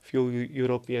few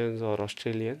Europeans or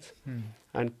Australians,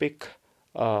 and pick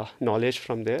knowledge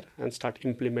from there and start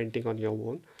implementing on your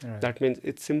own. Right. That means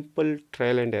it's simple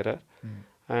trial and error,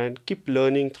 and keep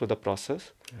learning through the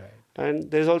process. Right.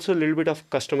 And there's also a little bit of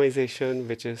customization,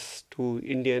 which is to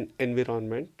Indian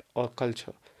environment or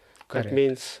culture. Correct. That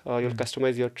means you'll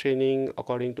customize your training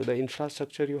according to the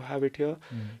infrastructure you have it here.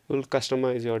 You'll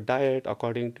customize your diet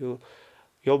according to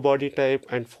your body type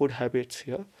and food habits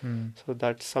here. So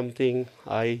that's something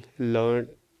I learned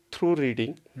through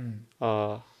reading.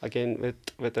 Again,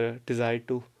 with a desire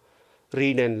to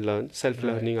read and learn,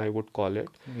 self-learning, I would call it.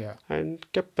 Yeah. And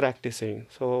kept practicing.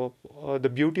 So the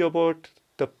beauty about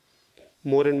the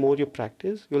more and more you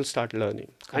practice, you'll start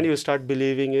learning. And you'll start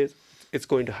believing it's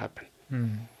going to happen.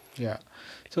 Yeah.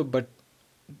 So, but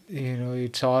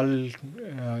it's all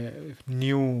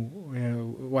new.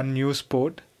 One new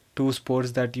sport, two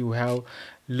sports that you have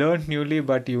learned newly,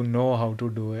 but you know how to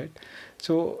do it.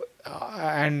 So,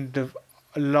 and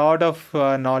a lot of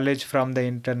knowledge from the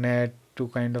internet to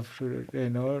kind of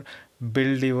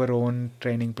build your own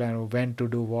training plan, when to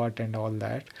do what and all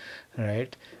that,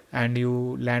 right? And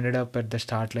you landed up at the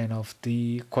start line of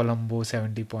the Colombo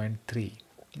 70.3.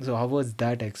 So how was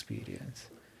that experience?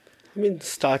 I mean,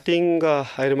 starting,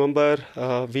 I remember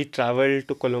we traveled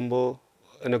to Colombo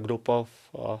in a group of,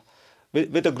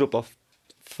 with a group of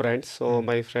friends. So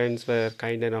my friends were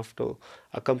kind enough to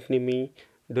accompany me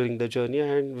during the journey,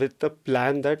 and with the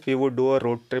plan that we would do a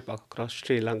road trip across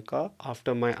Sri Lanka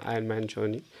after my Ironman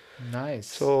journey. Nice.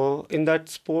 So in that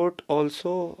sport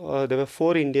also, there were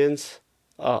 4 Indians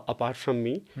apart from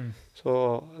me.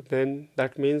 So then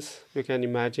that means you can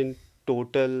imagine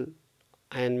total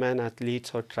Ironman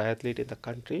athletes or triathlete in the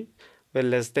country were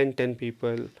less than 10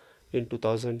 people in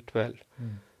 2012.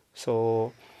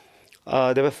 So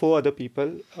there were 4 other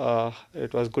people.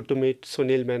 It was good to meet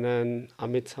Sunil Menon,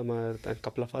 Amit Samarth, and a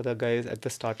couple of other guys at the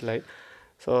start line.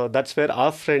 So that's where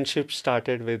our friendship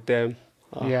started with them.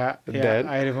 Then.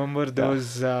 I remember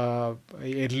those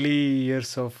early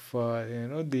years of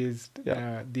these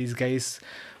guys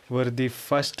were the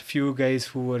first few guys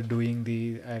who were doing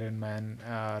the Ironman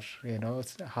or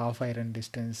half Iron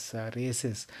distance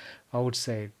races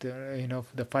outside.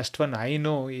 The first one I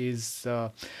know is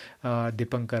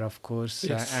Dipankar, of course.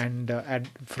 Yes. And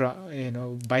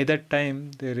by that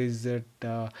time there is that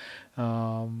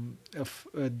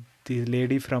the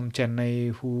lady from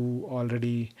Chennai who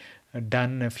already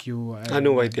done a few.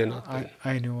 Anu Vaidyanathan.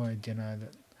 I know Vaidyanathan.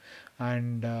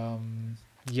 And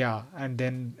and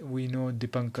then we know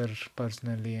Dipankar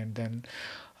personally, and then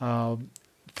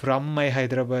from my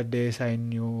Hyderabad days I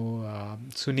knew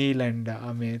Sunil and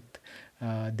Amit.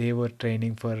 They were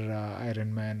training for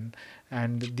Ironman,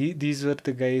 and these were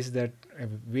the guys that a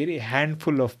very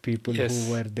handful of people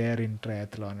who were there in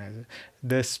triathlon.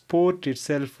 The sport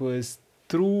itself was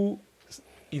through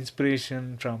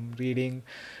inspiration from reading,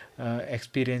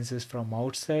 experiences from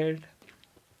outside,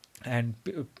 and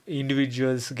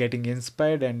individuals getting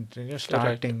inspired and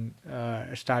starting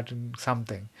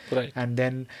something. Right. And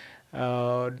then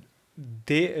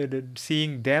they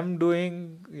seeing them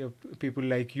doing, people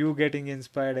like you getting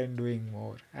inspired and doing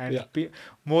more, and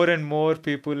more and more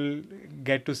people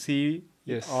get to see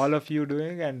all of you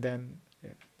doing, and then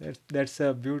that's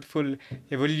a beautiful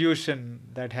evolution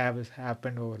that has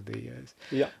happened over the years.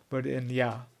 But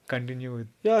continue with.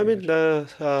 I mean,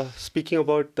 speaking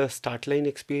about the start line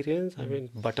experience, I mean,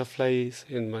 butterflies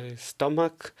in my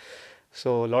stomach.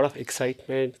 So a lot of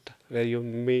excitement where you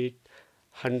meet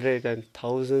hundreds and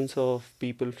thousands of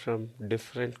people from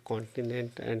different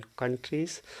continents and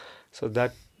countries. So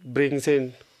that brings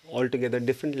in altogether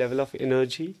different level of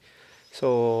energy.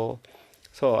 So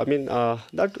I mean,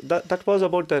 that was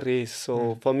about the race.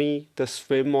 So for me, the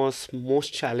swim was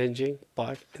most challenging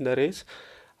part in the race.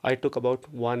 I took about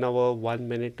 1 hour, 1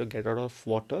 minute to get out of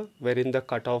water, wherein the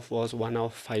cutoff was 1 hour,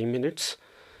 5 minutes.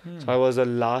 So I was the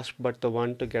last but the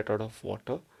one to get out of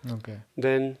water. Okay.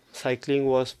 Then cycling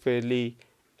was fairly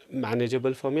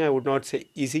manageable for me. I would not say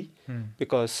easy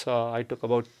because I took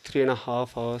about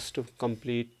 3.5 hours to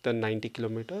complete the 90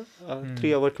 kilometer,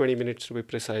 3 hours 20 minutes to be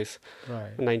precise.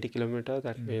 Right. 90 kilometer.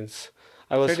 That means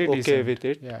I was Pretty okay decent. with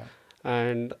it. Yeah.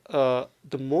 And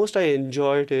the most I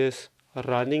enjoyed is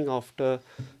running after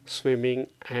swimming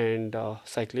and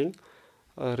cycling.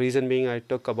 Reason being, I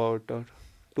took about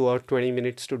 2 or 20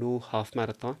 minutes to do half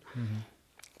marathon. Mm-hmm.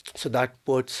 So that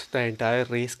puts the entire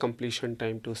race completion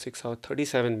time to 6 hours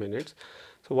 37 minutes.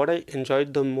 So what I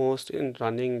enjoyed the most in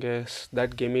running is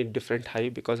that gave me different high,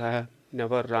 because I have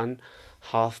never run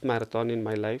half marathon in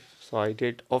my life. So I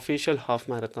did official half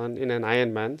marathon in an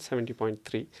Ironman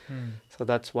 70.3. So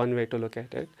that's one way to look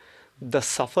at it. The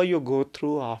suffer you go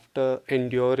through after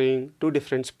enduring two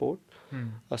different sports,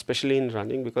 especially in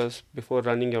running, because before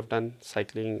running you've done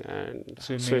cycling and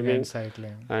Swimming and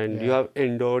cycling. and Yeah. you have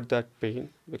endured that pain,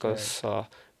 because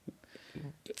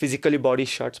physically body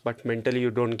shuts, but mentally you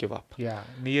don't give up. Yeah,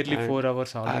 nearly And 4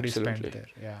 hours already absolutely spent there.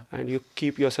 Yeah. And you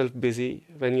keep yourself busy.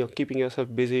 When you're keeping yourself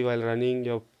busy while running,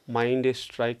 your mind is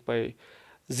struck by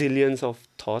zillions of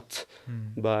thoughts.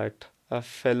 But a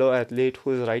fellow athlete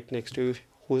who's right next to you,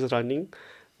 who's running,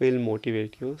 will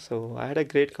motivate you. So I had a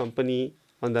great company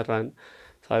on the run.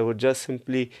 So I would just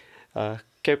simply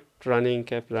kept running,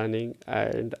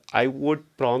 and I would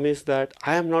promise that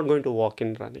I am not going to walk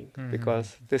in running,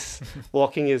 because this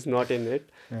walking is not in it.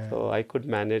 Yeah. So I could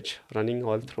manage running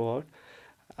all throughout.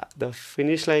 The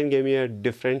finish line gave me a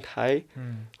different high,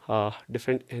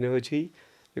 different energy,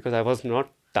 because I was not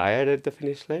tired at the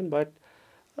finish line, but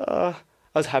I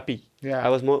was happy. Yeah. I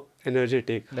was more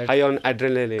energetic, That- high on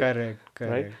adrenaline. Correct.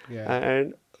 Right? Yeah.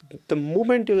 And the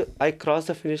moment I crossed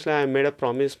the finish line, I made a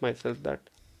promise myself that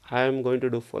I am going to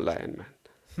do full Ironman.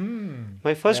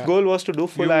 My first goal was to do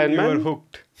full Ironman. You were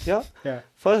hooked. Yeah. Yeah.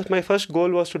 My first goal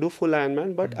was to do full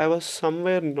Ironman, but I was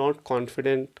somewhere not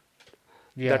confident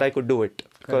that I could do it,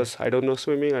 because I don't know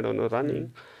swimming, I don't know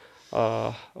running,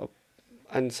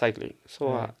 and cycling.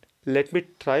 So let me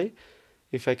try.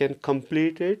 If I can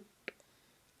complete it,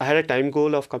 I had a time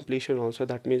goal of completion also.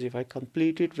 That means if I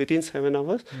complete it within 7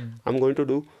 hours, I'm going to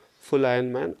do full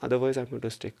Ironman. Otherwise, I'm going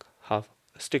to stick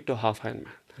to half Ironman.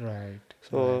 Right.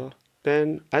 So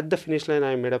then at the finish line,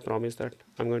 I made a promise that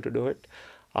I'm going to do it.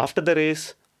 After the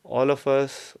race, all of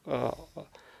us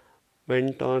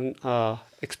went on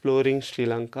exploring Sri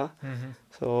Lanka.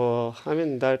 So, I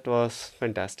mean, that was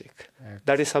fantastic.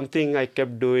 That is something I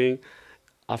kept doing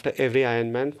after every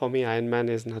Ironman. For me, Ironman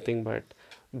is nothing but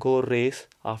go race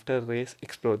after race,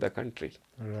 explore the country.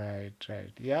 Right.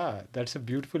 Yeah, that's a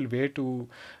beautiful way to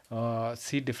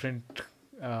see different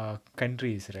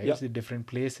countries, right? Yeah. See different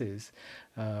places.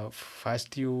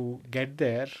 First, you get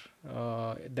there,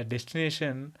 the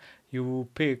destination you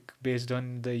pick based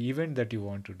on the event that you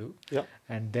want to do. Yeah.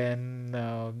 And then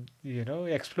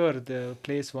explore the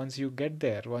place once you get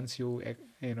there, once you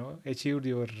achieved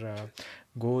your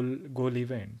goal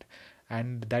event.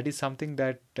 And that is something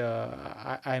that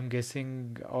I'm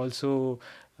guessing also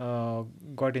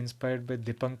got inspired by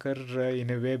Dipankar in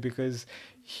a way, because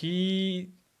he's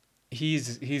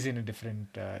in a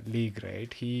different league,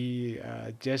 right? He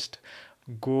just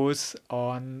goes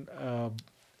on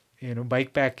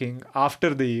bike packing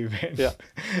after the event. Yeah.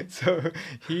 So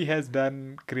he has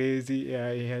done crazy.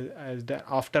 He has done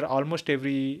after almost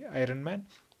every Ironman.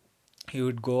 He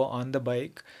would go on the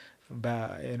bike,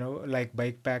 like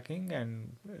bike packing,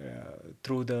 and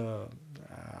through the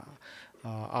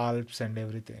Alps and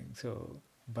everything. So,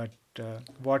 but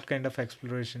what kind of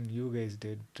exploration you guys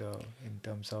did in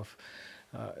terms of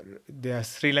the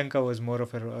Sri Lanka was more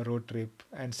of a road trip,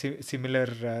 and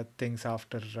similar things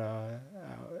after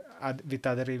with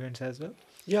other events as well?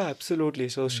 Yeah, absolutely.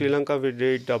 So Sri Lanka, we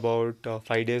did about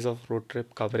 5 days of road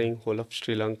trip covering whole of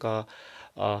Sri Lanka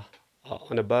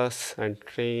on a bus and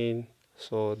train.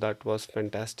 So that was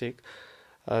fantastic.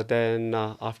 Then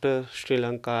after Sri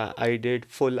Lanka, I did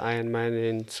full Ironman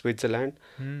in Switzerland.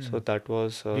 So that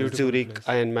was Zurich place.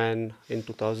 Ironman in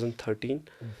 2013.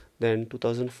 Then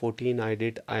 2014, I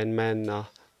did Ironman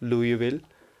Louisville.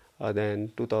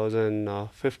 Then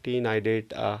 2015, I did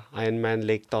Ironman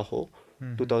Lake Tahoe.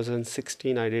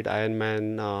 2016, I did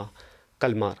Ironman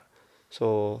Kalmar.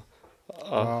 So,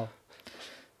 Wow.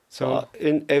 So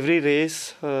in every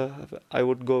race, I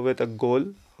would go with a goal,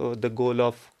 the goal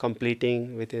of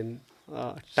completing within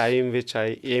time which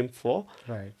I aim for.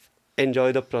 right.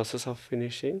 Enjoy the process of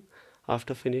finishing.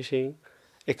 After finishing,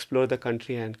 explore the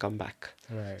country and come back.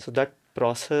 Right. So that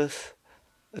process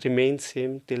remains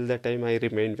same till the time I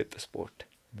remain with the sport.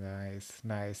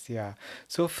 Nice. Yeah.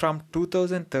 So from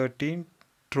 2013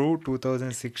 through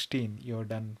 2016, you've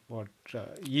done what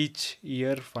each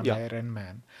year for Yeah.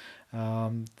 Ironman.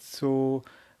 So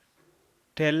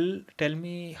tell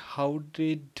me, how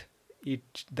did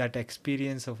that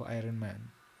experience of Ironman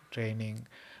training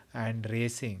and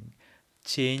racing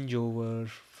change over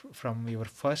from your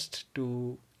first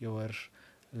to your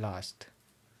last?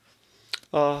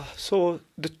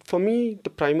 For me, the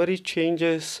primary change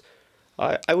is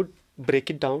I would break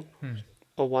it down.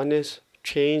 One is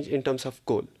change in terms of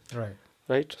goal.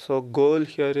 Right. So goal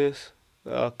here is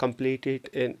complete it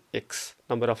in X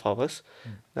number of hours.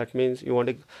 That means you want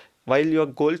to, while your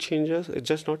goal changes, it's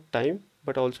just not time,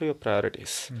 but also your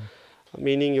priorities.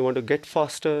 Meaning you want to get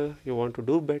faster, you want to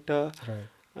do better,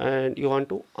 and you want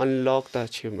to unlock the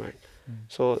achievement.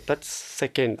 So that's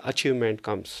second achievement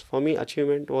comes. For me,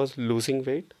 achievement was losing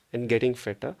weight and getting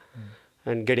fitter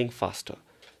and getting faster.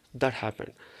 That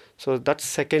happened. So that's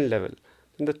second level.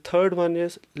 And the third one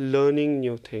is learning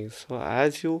new things. So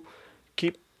as you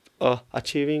keep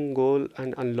achieving goal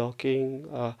and unlocking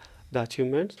the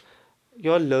achievements,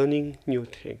 you're learning new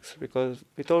things, because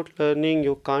without learning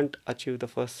you can't achieve the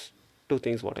first two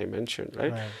things what I mentioned,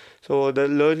 right? So the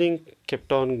learning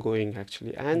kept on going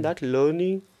actually, and that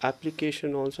learning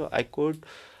application also I could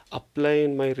apply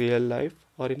in my real life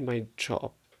or in my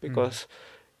job, because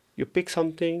you pick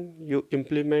something, you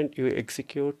implement, you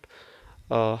execute,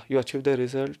 you achieve the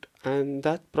result, and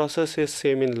that process is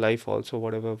same in life also,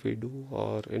 whatever we do,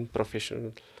 or in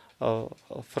professional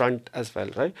front as well,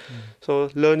 right? So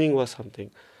learning was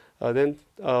something. Then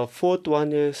fourth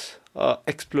one is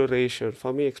exploration.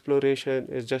 For me, exploration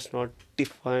is just not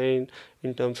defined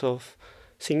in terms of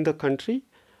seeing the country,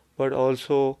 but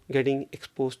also getting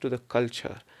exposed to the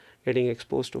culture, getting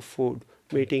exposed to food,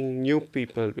 meeting new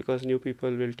people, because new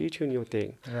people will teach you new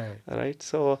things. Right.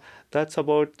 So that's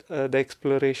about the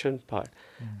exploration part.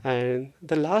 And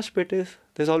the last bit is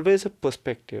there's always a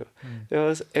perspective,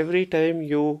 because every time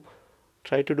you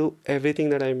try to do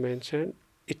everything that I mentioned,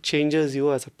 it changes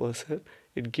you as a person.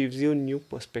 It gives you new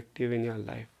perspective in your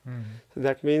life. So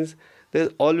that means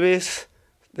there's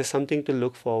something to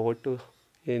look forward to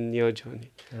in your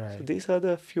journey. So these are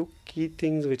the few key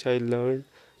things which I learned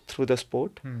through the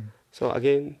sport. So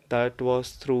again, that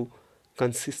was through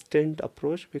consistent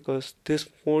approach, because this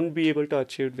won't be able to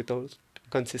achieve without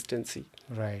consistency.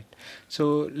 Right.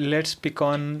 So let's pick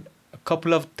on a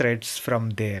couple of threads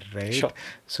from there, right? Sure.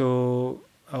 So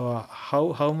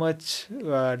how much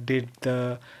did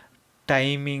the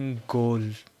timing goal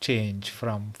change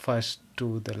from first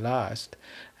to the last,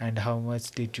 and how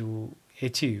much did you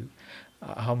achieve?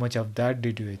 How much of that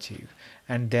did you achieve?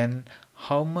 And then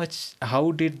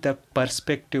how did the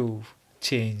perspective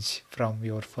change from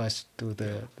your first to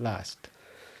the last?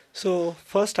 So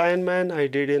first Ironman I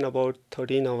did in about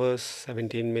 13 hours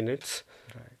 17 minutes.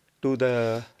 To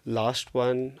the last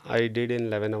one I did in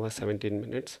 11 hours 17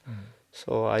 minutes.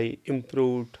 So I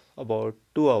improved about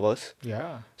 2 hours.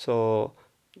 So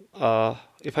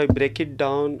if I break it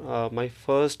down, my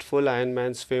first full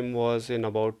Ironman swim was in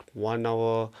about 1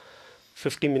 hour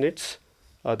 50 minutes.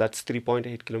 That's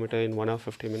 3.8 kilometer in 1 hour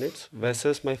 50 minutes,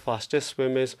 versus my fastest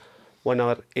swim is 1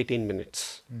 hour 18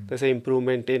 minutes. There's an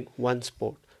improvement in one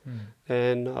sport.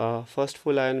 Then first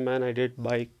full Ironman I did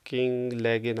biking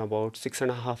leg in about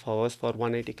 6.5 hours for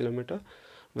 180 kilometer,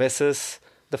 versus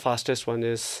the fastest one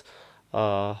is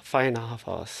 5.5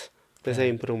 hours. There's an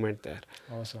improvement there.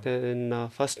 Awesome. Then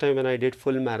first time when I did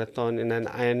full marathon in an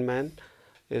Ironman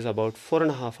is about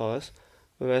 4.5 hours,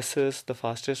 versus the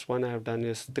fastest one I have done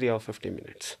is 3 hours 50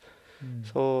 minutes.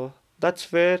 So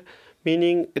that's where,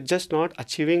 meaning it's just not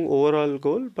achieving overall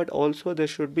goal, but also there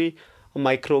should be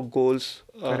micro goals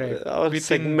or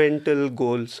segmental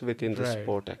goals within the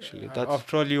sport actually.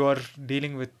 After all, you are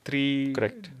dealing with three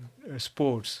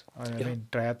sports. I mean,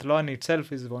 triathlon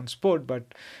itself is one sport, but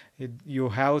you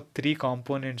have three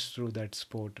components through that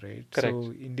sport, right?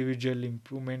 So individual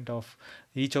improvement of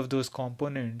each of those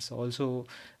components also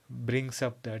brings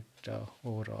up that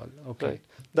overall.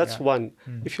 That's one.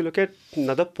 If you look at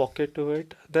another pocket to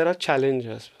it, there are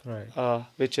challenges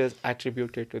which is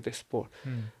attributed to this sport,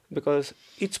 because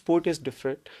each sport is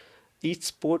different, each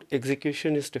sport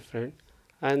execution is different,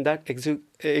 and that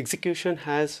execution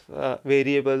has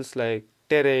variables like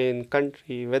terrain,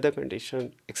 country, weather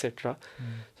condition, etc.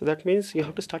 So that means you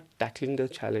have to start tackling the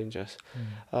challenges.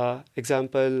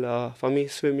 Example, for me,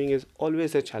 swimming is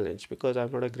always a challenge, because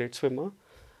I'm not a great swimmer.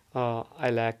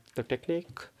 I lack the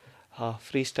technique.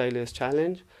 Freestyle is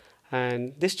challenge,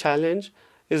 and this challenge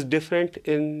is different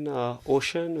in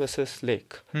ocean versus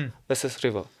lake versus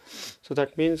river. So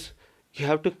that means you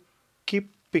have to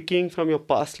keep picking from your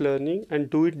past learning and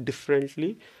do it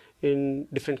differently in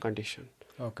different condition.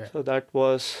 So that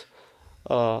was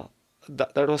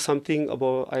that was something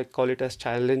about, I call it as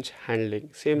challenge handling.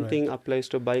 Same thing applies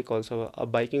to bike also.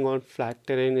 Biking on flat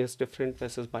terrain is different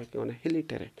versus biking on a hilly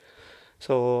terrain.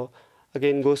 So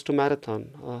again goes to marathon.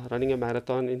 Running a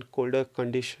marathon in colder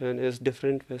condition is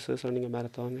different versus running a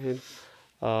marathon in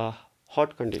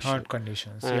hot condition. Hot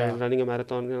conditions, And running a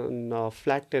marathon on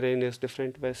flat terrain is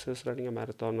different versus running a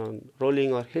marathon on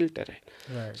rolling or hill terrain.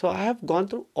 Right. So I have gone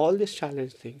through all these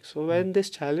challenge things. So when this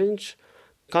challenge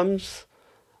comes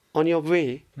on your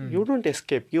way, you don't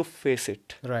escape, you face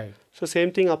it. Right. So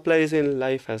same thing applies in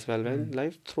life as well. When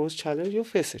life throws challenge, you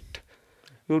face it.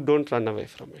 You don't run away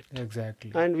from it.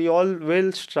 Exactly. And we all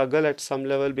will struggle at some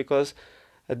level, because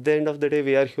at the end of the day,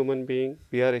 we are human beings.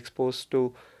 We are exposed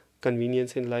to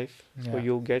convenience in life. So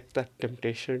you get that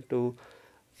temptation to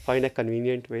find a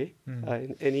convenient way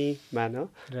in any manner.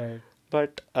 Right.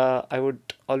 But I would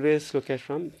always look at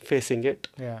from facing it.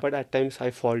 Yeah. But at times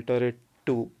I falter it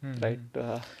too, right?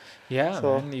 So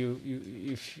Man, you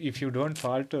if you don't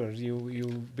falter, you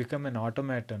become an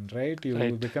automaton, right?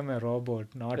 You become a robot,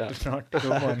 not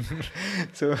human.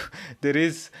 So there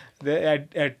is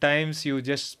at times you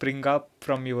just spring up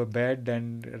from your bed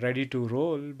and ready to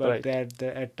roll, but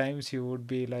at times you would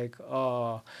be like,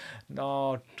 oh,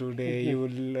 not today. You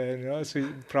will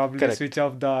probably switch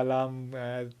off the alarm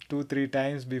 2-3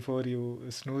 times before you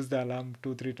snooze the alarm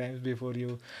 2-3 times before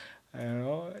you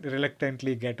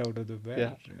reluctantly get out of the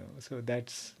bed. So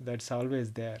that's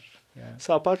always there.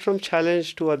 So apart from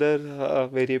challenge, two other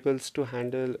variables to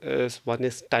handle is, one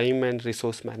is time and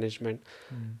resource management.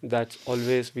 That's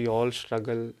always we all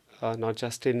struggle, not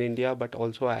just in India but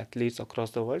also athletes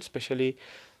across the world, especially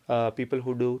people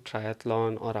who do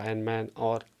triathlon or Ironman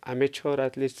or amateur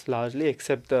athletes largely,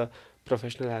 except the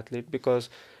professional athlete. Because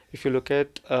if you look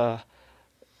at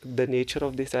the nature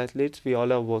of these athletes, we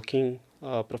all are working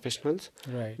professionals.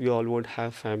 Right. We all would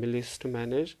have families to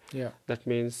manage. That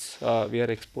means we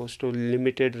are exposed to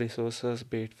limited resources,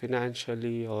 be it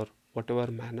financially or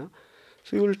whatever manner.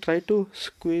 So you will try to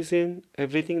squeeze in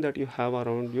everything that you have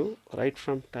around you, right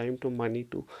from time to money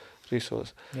to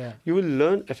resource. You will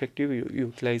learn effective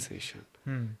utilization.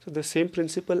 So the same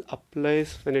principle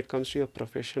applies when it comes to your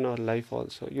profession or life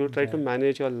also. You try to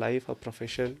manage your life or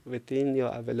profession within your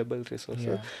available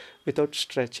resources without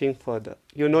stretching further.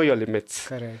 You know your limits.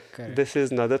 Correct. This is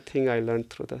another thing I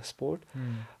learned through the sport.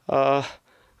 I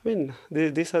mean,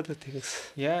 these are the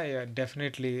things. Yeah,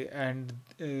 definitely. And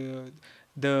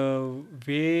the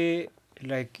way,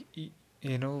 like,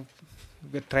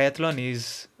 the triathlon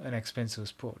is an expensive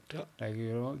sport. Like,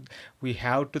 we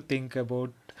have to think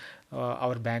about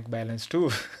our bank balance too.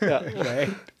 Right?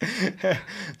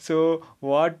 So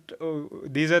what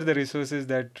these are the resources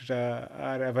that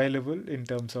are available in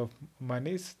terms of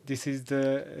monies. These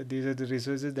are the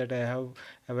resources that I have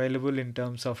available in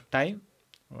terms of time,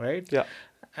 right?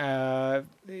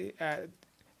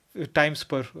 Times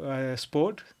per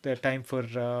sport, the time for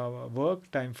work,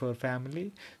 time for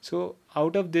family. So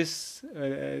out of this,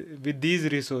 with these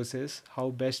resources, how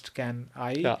best can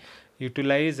I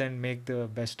utilize and make the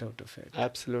best out of it?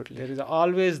 Absolutely. There is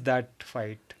always that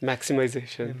fight.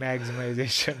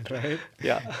 Maximization, right?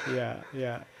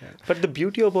 Yeah. But the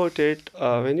beauty about it,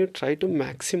 when you try to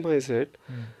maximize it,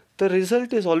 the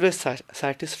result is always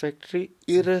satisfactory,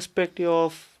 irrespective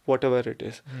of whatever it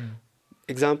is.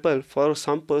 Example, for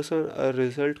some person, a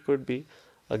result could be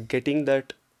getting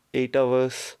that 8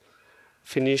 hours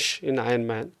finish in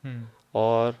Ironman,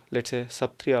 or let's say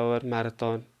sub 3 hour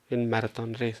marathon in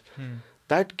marathon race.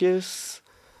 That gives,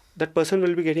 that person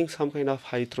will be getting some kind of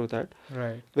high through that.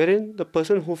 Right. Wherein the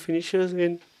person who finishes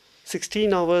in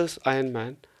 16 hours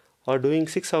Ironman or doing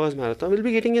 6 hours marathon will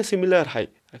be getting a similar high,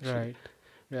 actually.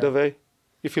 Right. The way,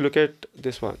 if you look at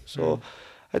this one. So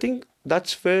I think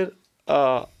that's where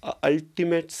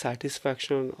ultimate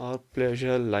satisfaction or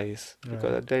pleasure lies.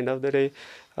 Because at the end of the day,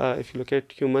 if you look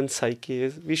at human psyche,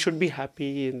 is we should be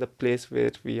happy in the place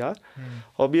where we are.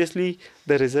 Obviously,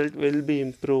 the result will be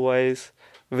improvised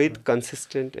with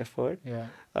consistent effort,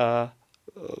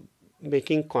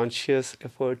 making conscious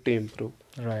effort to improve.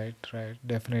 Right.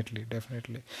 Definitely.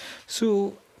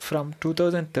 So from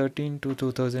 2013 to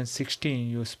 2016,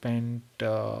 you spent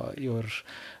your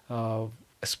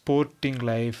sporting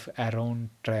life around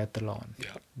triathlon.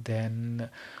 Then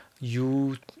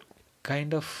you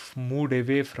kind of moved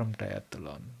away from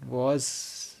triathlon.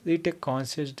 Was it a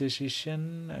conscious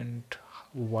decision, and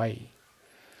why?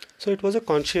 So it was a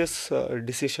conscious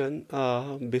decision.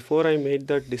 Before I made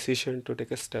that decision to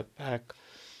take a step back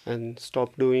and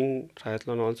stop doing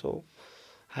triathlon also,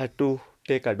 I had to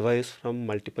take advice from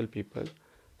multiple people.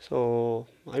 So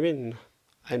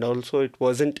and also it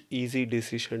wasn't easy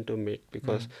decision to make,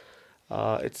 because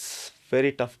it's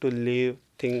very tough to leave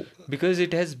thing, because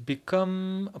it has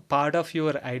become a part of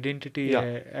your identity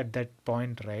at that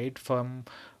point, right? From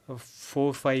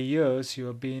 4-5 years you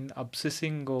have been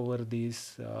obsessing over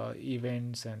these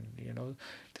events and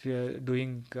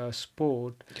doing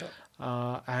sport.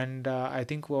 And I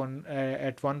think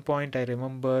at one point I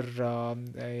remember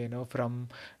from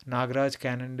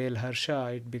Nagaraj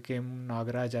Harsha it became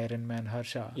Nagaraj Ironman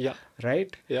Harsha. Yeah.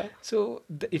 Right? Yeah. So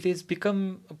it has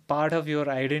become part of your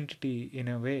identity in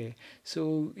a way.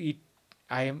 So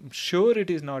I am sure it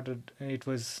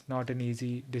was not an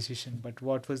easy decision, but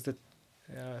what was the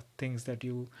things that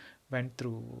you went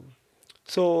through?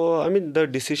 So, I mean, the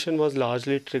decision was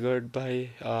largely triggered by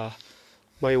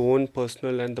my own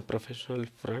personal and the professional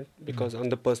front, because on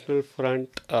the personal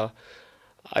front,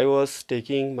 I was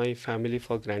taking my family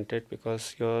for granted,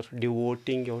 because you're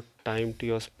devoting your time to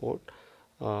your sport,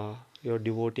 you're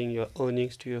devoting your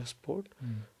earnings to your sport,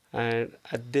 and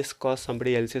at this cost,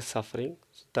 somebody else is suffering.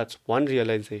 That's one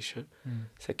realization.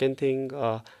 Second thing,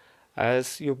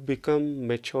 as you become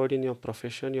matured in your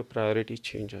profession, your priority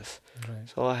changes. Right.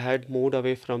 So I had moved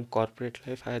away from corporate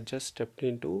life. I had just stepped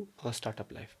into a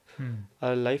startup life.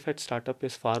 Life at startup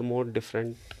is far more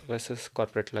different versus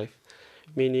corporate life.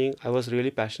 Meaning, I was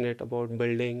really passionate about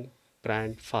building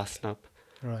brand Fasten Up.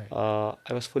 Right.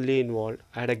 I was fully involved.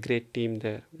 I had a great team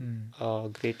there,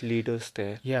 great leaders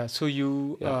there. Yeah. So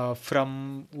you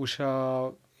from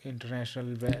Usha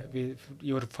International,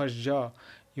 your first job,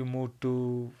 you moved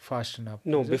to Fasten Up.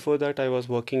 No, before that I was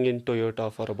working in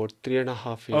Toyota for about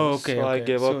 3.5 years. Oh, okay. So I okay.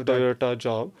 gave So up Toyota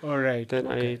job. All right. Then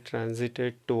okay. I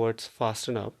transited towards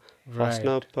Fasten Up. Right. Fasten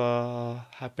Up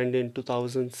happened in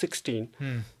 2016.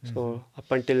 So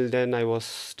up until then I was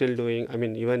still doing, I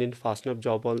mean, even in Fasten Up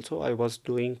job also I was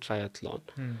doing triathlon.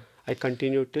 I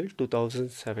continued till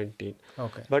 2017.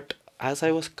 Okay. But as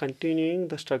I was continuing,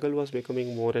 the struggle was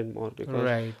becoming more and more, because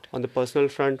Right. on the personal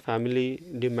front, family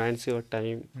demands your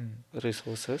time,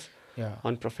 resources. Yeah.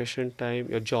 On profession time,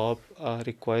 your job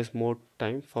requires more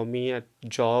time. For me, at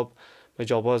job, my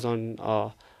job was on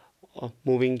a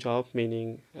moving job,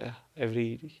 meaning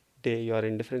every day you are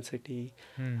in different city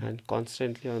and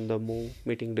constantly on the move,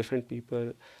 meeting different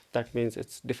people. That means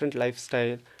it's different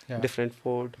lifestyle, different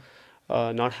food,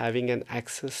 not having an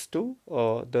access to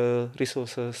the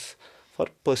resources for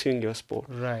pursuing your sport.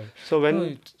 Right. So when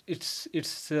no, it's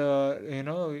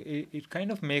it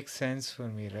kind of makes sense for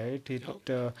me, right?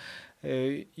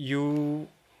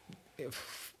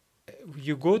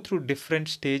 You go through different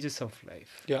stages of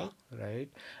life. Yeah. Right.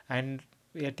 And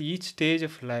at each stage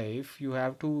of life, you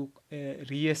have to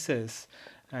reassess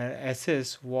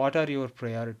assess what are your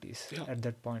priorities at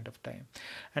that point of time.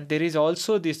 And there is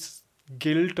also this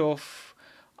guilt of,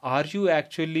 are you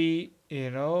actually,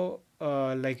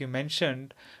 like you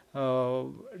mentioned,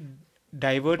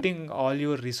 diverting all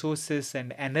your resources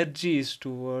and energies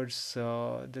towards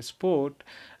the sport,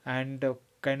 and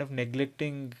kind of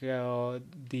neglecting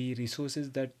the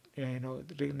resources that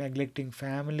neglecting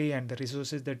family and the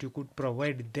resources that you could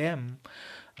provide them,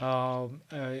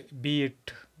 be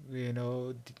it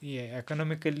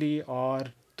economically or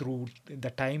through the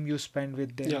time you spend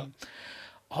with them.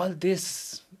 All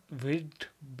this would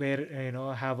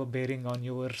have a bearing on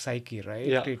your psyche,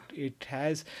 right? It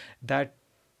has that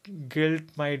guilt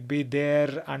might be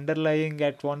there underlying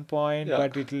at one point,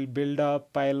 but it will build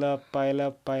up, pile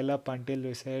up until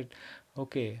you said,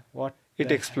 okay, what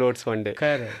it explodes one day.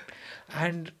 Correct.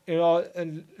 And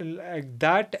like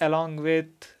that, along with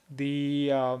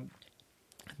the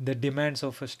demands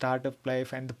of a startup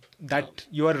life, and that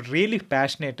you are really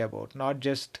passionate about, not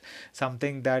just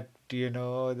something that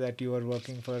that you are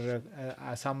working for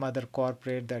some other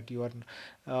corporate, that you are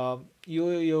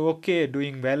you're okay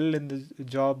doing well in the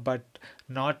job, but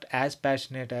not as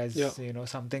passionate as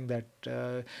something that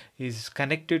is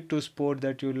connected to sport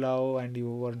that you love, and you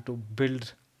want to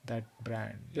build that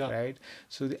brand, right?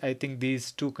 So I think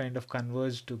these two kind of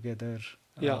converge together.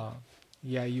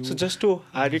 So just to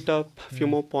add it up, few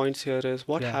more points here is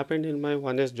what happened in my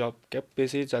 1S job kept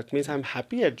busy. That means I'm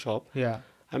happy at job.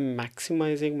 I'm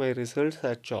maximizing my results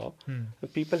at job.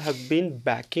 And people have been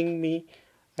backing me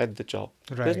at the job.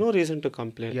 There's no reason to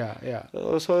complain.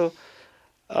 So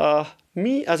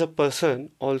me as a person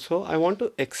also, I want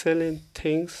to excel in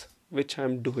things which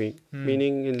I'm doing,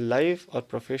 meaning in life or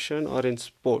profession or in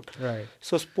sport.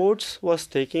 So sports was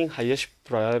taking highest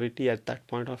priority at that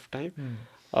point of time.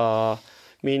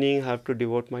 Meaning I have to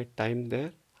devote my time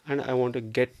there and I want to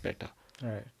get better.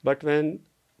 But when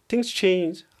things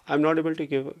change, I'm not able to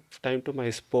give time to my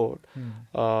sport.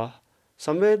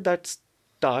 Somewhere that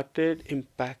started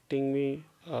impacting me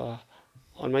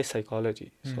on my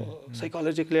psychology. So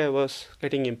psychologically, I was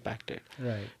getting impacted.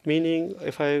 Right. Meaning,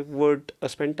 if I would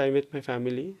spend time with my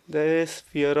family, there is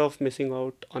fear of missing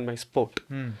out on my sport.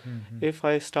 If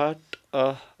I start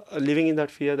living in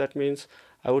that fear, that means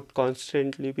I would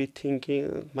constantly be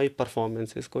thinking my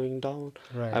performance is going down.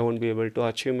 Right. I won't be able to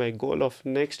achieve my goal of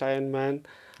next Ironman.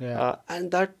 Yeah.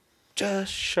 And that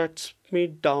just shuts me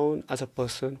down as a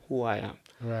person who I am.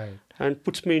 Right. And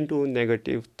puts me into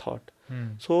negative thought.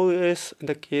 So is in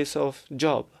the case of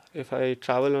job. If I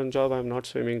travel on job, I'm not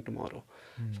swimming tomorrow.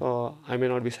 So I may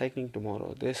not be cycling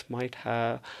tomorrow. This might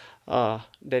have a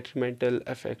detrimental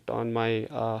effect on my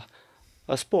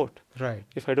a sport. Right.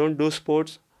 If I don't do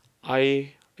sports,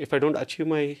 if I don't achieve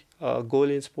my goal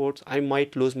in sports, I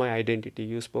might lose my identity.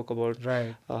 You spoke about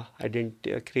Right.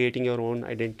 creating your own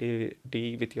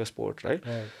identity with your sport, right?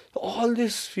 Right. So all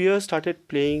this fear started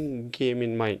playing game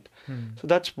in mind. So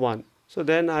that's one. So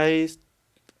then I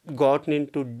gotten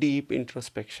into deep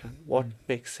introspection. What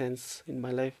makes sense in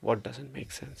my life? What doesn't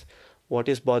make sense? What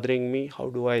is bothering me? How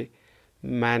do I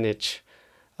manage?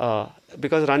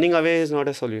 Because running away is not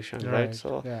a solution, right?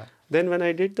 So yeah. then when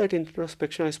I did that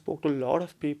introspection, I spoke to a lot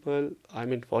of people. I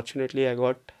mean, fortunately, I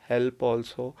got help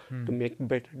also to make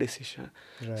better decision.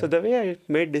 Right. So the way I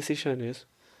made decision is,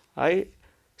 I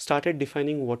started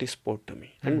defining what is sport to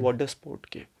me and what does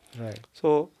sport give. Right.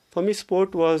 So for me,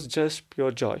 sport was just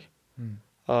pure joy,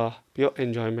 pure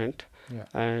enjoyment,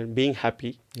 and being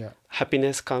happy. Yeah.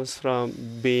 Happiness comes from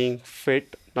being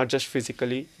fit, not just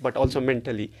physically, but also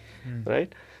mentally,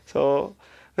 right? So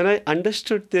when I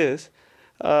understood this,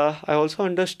 I also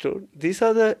understood these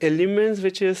are the elements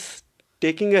which is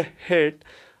taking a hit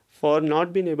for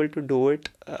not being able to do it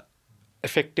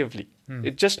effectively.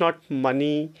 It's just not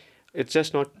money, it's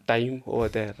just not time over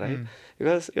there, right?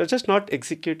 Because you're just not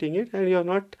executing it and you're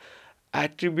not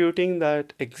attributing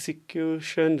that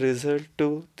execution result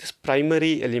to these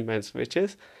primary elements, which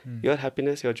is your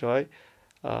happiness, your joy,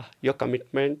 your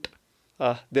commitment,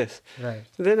 this. Right.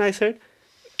 So then I said,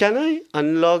 can I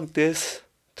unlock this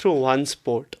through one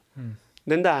sport?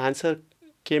 Then the answer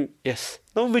came, yes.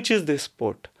 Now, which is this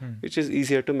sport? Which is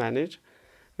easier to manage,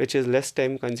 which is less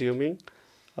time consuming,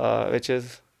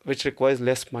 which requires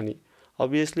less money.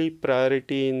 Obviously,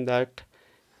 priority in that,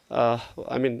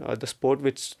 the sport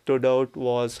which stood out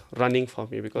was running for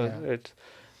me because it's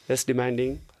less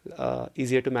demanding,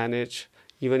 easier to manage.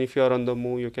 Even if you are on the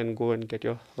move, you can go and get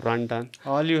your run done.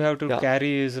 All you have to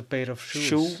carry is a pair of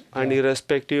shoes. And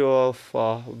irrespective of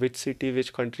which city,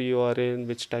 which country you are in,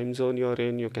 which time zone you are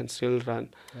in, you can still run.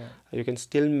 You can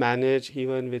still manage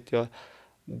even with your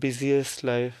busiest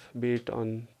life, be it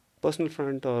on personal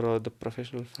front or the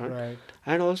professional front. Right.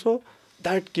 And also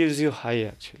that gives you high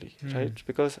actually, right?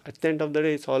 Because at the end of the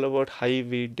day, it's all about high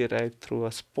we derive through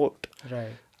a sport.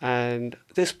 Right. And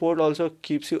this sport also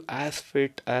keeps you as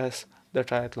fit as the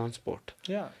triathlon sport.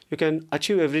 Yeah. You can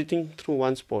achieve everything through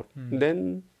one sport.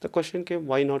 Then the question came,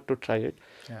 why not to try it?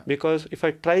 Because if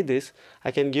I try this,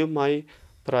 I can give my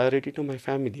priority to my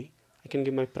family. I can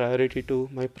give my priority to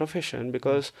my profession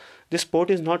because this sport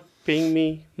is not paying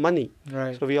me money.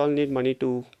 Right. So we all need money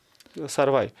to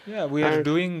survive. Yeah, we are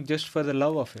doing just for the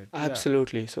love of it.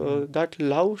 Absolutely. So that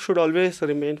love should always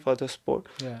remain for the sport.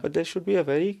 But there should be a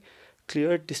very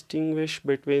clear distinguish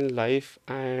between life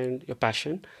and your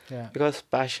passion, because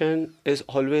passion is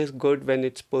always good when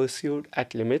it's pursued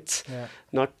at limits,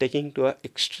 not taking to an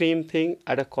extreme thing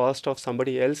at a cost of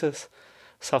somebody else's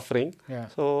suffering.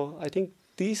 So I think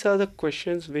these are the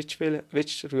questions which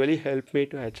really help me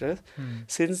to address.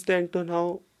 Since then to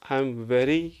now, I'm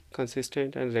very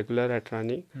consistent and regular at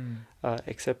running,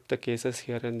 except the cases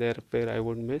here and there where I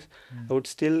would miss. I would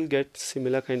still get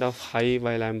similar kind of high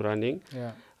while I'm running.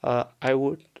 I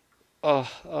would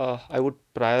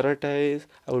prioritize,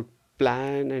 I would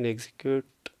plan and execute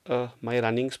my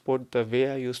running sport the way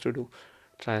I used to do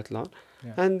triathlon,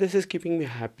 and this is keeping me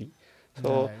happy.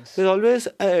 So there's always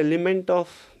an element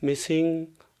of missing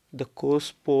the core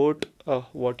sport,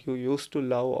 what you used to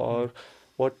love or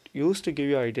what used to give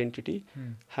you identity.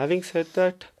 Having said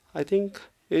that, I think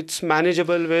it's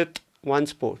manageable with one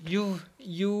sport. You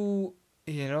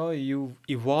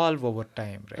evolve over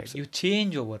time, right? Absolutely. You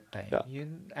change over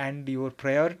time, and your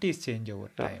priorities change over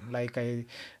time. Like I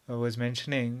was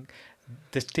mentioning,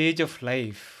 the stage of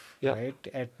life, right?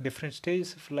 At different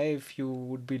stages of life, you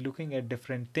would be looking at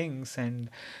different things and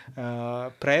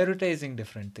prioritizing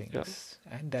different things,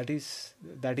 and that is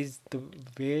the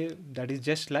way. That is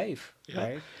just life,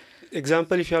 right?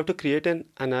 Example, if you have to create an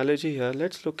analogy here,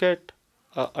 let's look at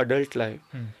adult life.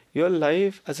 Your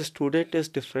life as a student is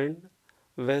different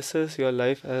versus your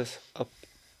life as a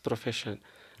profession.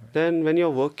 Then when you're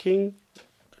working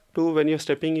to when you're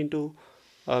stepping into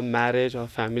a marriage or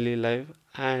family life,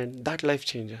 and that life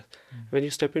changes. When you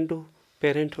step into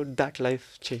parenthood, that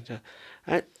life changes.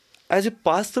 And as you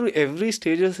pass through every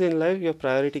stages in life, your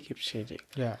priority keeps changing.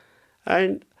 Yeah.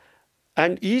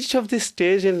 And each of these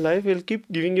stage in life will keep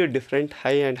giving you different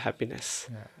high and happiness.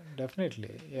 Yeah,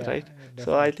 definitely. Yeah, Right? definitely.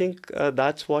 So I think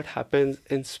that's what happens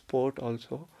in sport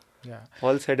also. Yeah.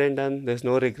 All said and done, there's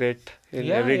no regret in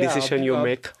every decision you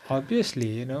make.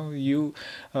 Obviously, you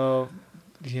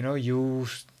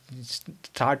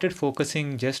started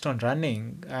focusing just on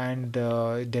running and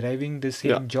deriving the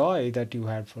same joy that you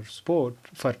had for sport,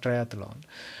 for triathlon.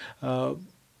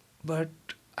 But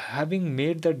having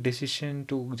made that decision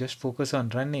to just focus on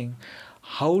running,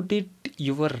 how did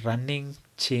your running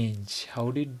change?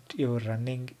 How did your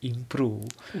running improve?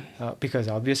 Because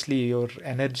obviously your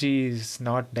energy is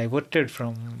not diverted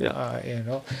from,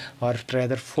 or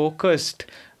rather focused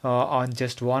on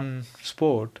just one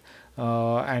sport.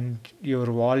 And your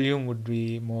volume would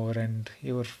be more and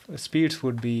your speeds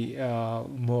would be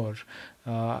more,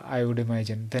 I would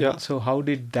imagine. Then, so how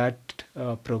did that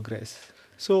progress?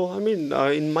 So, I mean,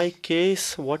 in my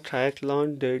case, what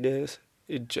triathlon did is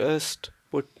it just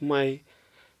put my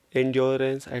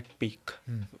endurance at peak.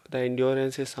 The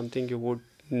endurance is something you would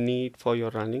need for your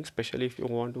running, especially if you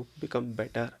want to become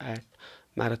better at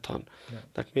marathon.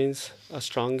 That means a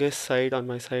strongest side on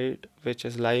my side, which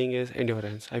is lying, is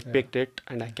endurance. I picked it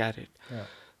and I carried.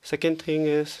 Second thing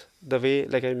is the way,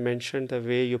 like I mentioned, the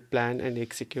way you plan and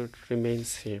execute remains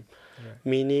same.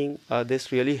 Meaning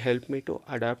this really helped me to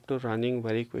adapt to running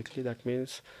very quickly. That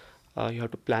means you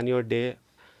have to plan your day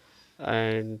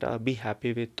and be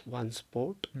happy with one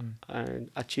sport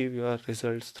and achieve your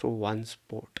results through one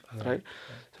sport, right?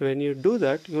 So when you do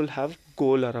that, you'll have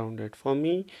goal around it. For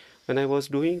me, when I was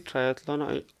doing triathlon,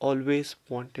 I always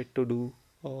wanted to do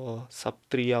a sub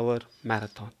 3 hour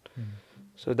marathon.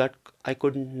 So that I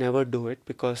could never do it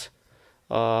because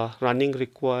running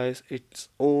requires its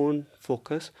own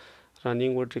focus.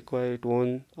 Running would require its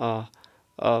own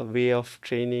way of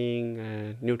training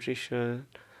and nutrition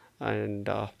and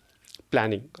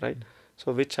planning, right?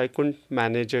 So which I couldn't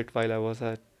manage it while I was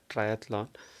at triathlon.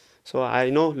 So I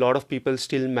know a lot of people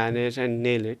still manage and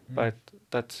nail it, but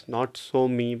that's not so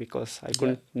me because I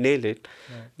couldn't nail it.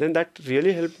 Then that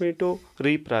really helped me to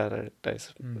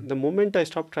reprioritize. The moment I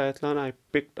stopped triathlon, I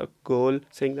picked a goal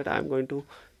saying that I'm going to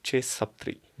chase sub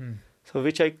 3. So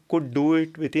which I could do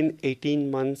it within 18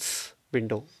 months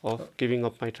window of giving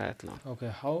up my triathlon.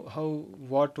 Okay,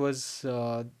 what was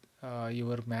your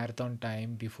marathon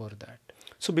time before that?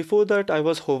 So before that, I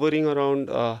was hovering around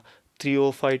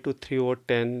 305 to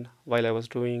 3010 while I was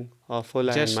doing full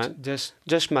Ironman.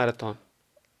 Just marathon.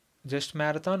 Just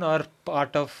marathon or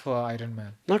part of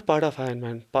Ironman? Not part of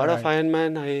Ironman. Part of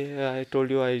Ironman, I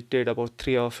told you I did about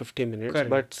 3 hours 50 minutes. Correct.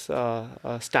 But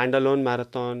a standalone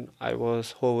marathon, I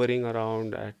was hovering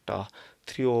around at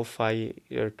 305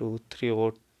 to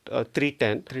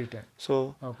 310. 310.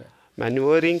 So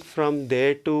maneuvering from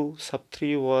there to sub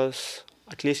 3 was,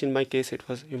 at least in my case, it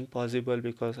was impossible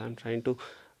because I'm trying to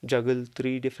juggle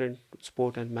 3 different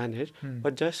sport and manage.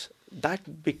 But just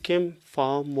that became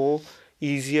far more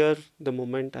easier the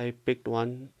moment I picked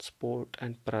one sport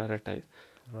and prioritized.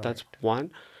 That's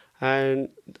one. And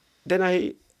then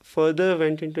I further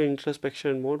went into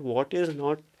introspection mode. What is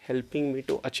not helping me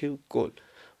to achieve goal?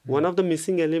 One of the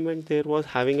missing element there was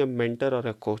having a mentor or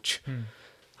a coach.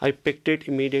 I picked it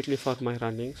immediately for my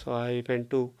running. So I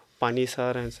went to Pani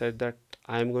sir and said that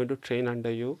I am going to train under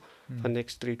you for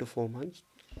next 3 to 4 months.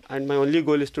 And my only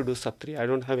goal is to do sub 3. I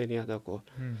don't have any other goal.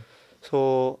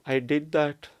 So I did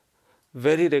that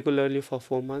very regularly for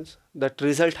 4 months. That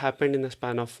result happened in a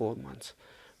span of 4 months.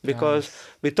 Because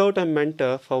without a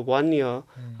mentor for 1 year,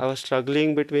 I was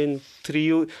struggling between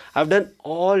I've done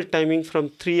all timing from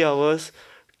 3 hours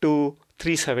to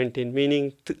 317,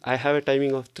 meaning I have a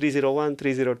timing of 301,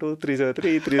 302,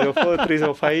 303, 304,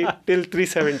 305 till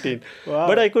 317. Wow.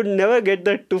 But I could never get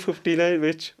that 259,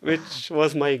 which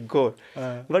was my goal.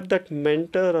 But that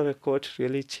mentor or a coach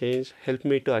really helped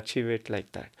me to achieve it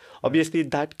like that. Obviously,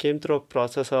 that came through a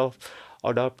process of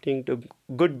adopting to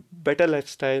better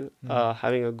lifestyle,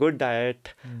 having a good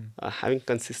diet, having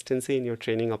consistency in your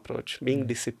training approach, being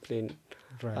disciplined,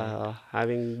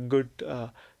 having good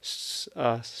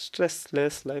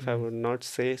stressless life. I would not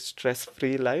say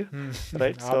stress-free life,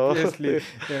 right? Obviously,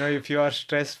 so if you are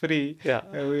stress-free,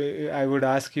 I would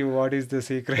ask you what is the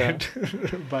secret.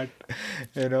 But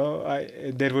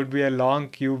there would be a long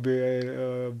queue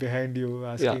behind you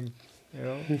asking,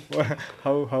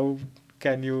 how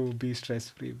can you be stress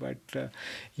free. But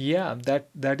yeah,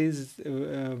 that is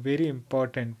very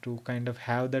important to kind of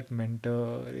have that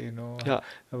mentor,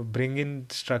 bring in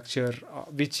structure,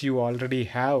 which you already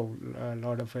have a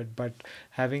lot of it, but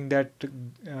having that,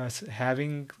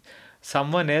 having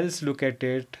someone else look at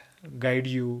it, guide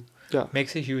you,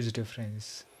 makes a huge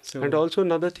difference. So, and also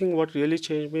another thing what really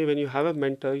changed me, when you have a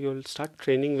mentor, you'll start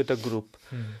training with a group.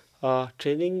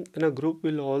 Training in a group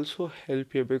will also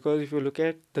help you, because if you look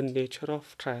at the nature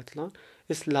of triathlon,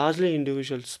 it's largely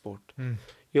individual sport.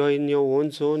 You're in your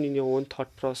own zone, in your own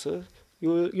thought process.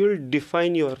 You'll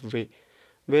define your way.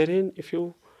 Wherein if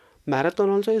you marathon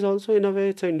also is also in a way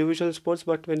it's an individual sports,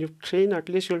 but when you train, at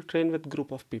least you'll train with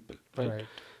group of people, right?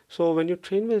 So when you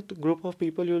train with a group of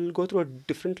people, you'll go through a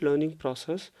different learning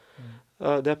process.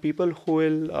 There are people who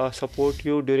will support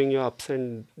you during your ups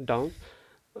and downs.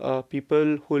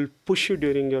 People who will push you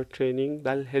during your training.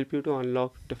 That'll help you to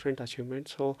unlock different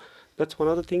achievements. So that's one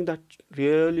of the things that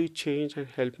really changed and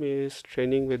helped me is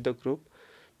training with the group,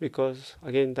 because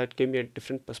again that gave me a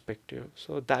different perspective.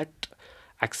 So that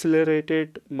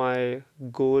accelerated my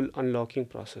goal unlocking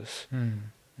process.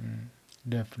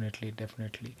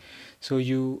 Definitely. So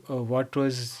you, what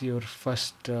was your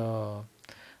first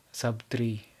sub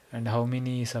 3, and how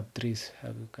many sub 3s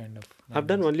have you kind of done? I've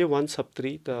done only one sub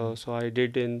 3, so I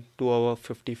did in 2 hours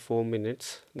 54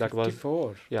 minutes. That 54?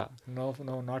 was, yeah. No,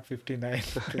 not 59.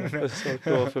 So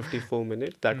 2 hours 54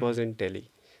 minutes. That was in Delhi.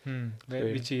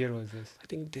 Which year was this? I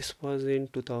think this was in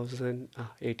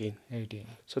 2018. 18.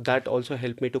 So that also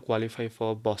helped me to qualify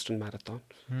for Boston Marathon.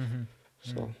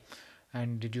 So.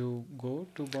 And did you go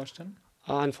to Boston?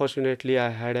 Unfortunately, I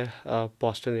had a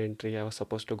Boston entry. I was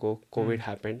supposed to go. COVID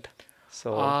happened.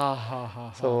 So,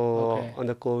 okay. On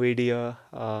the COVID year,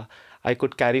 I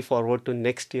could carry forward to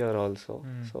next year also.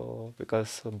 So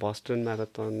because Boston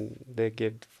Marathon, they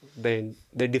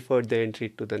deferred the entry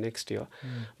to the next year.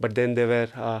 But then there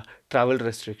were travel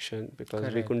restriction,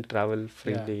 because we couldn't travel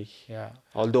freely.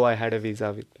 Although I had a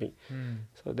visa with me.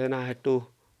 So then I had to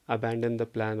abandon the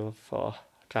plan of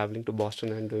traveling to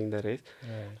Boston and doing the race.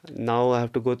 Now I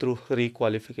have to go through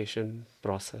requalification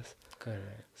process.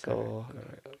 So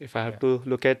if I have to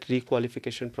look at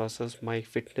requalification process, my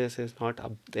fitness is not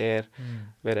up there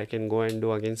where I can go and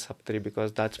do again sub 3,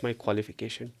 because that's my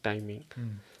qualification timing.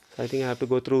 So I think I have to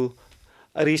go through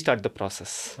restart the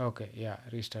process. Okay, yeah,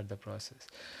 restart the process.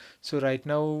 So right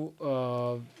now,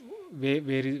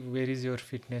 where is your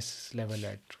fitness level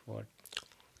at? What?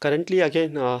 Currently,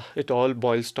 again, it all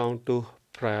boils down to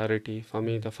priority. For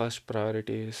me, the first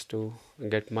priority is to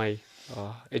get my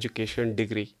education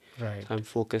degree. Right. I'm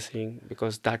focusing,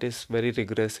 because that is very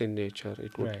rigorous in nature.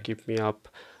 It would keep me up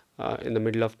in the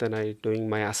middle of the night doing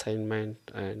my assignment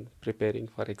and preparing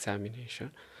for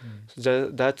examination. So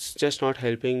that's just not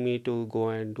helping me to go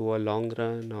and do a long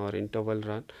run or interval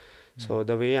run. So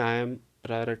the way I am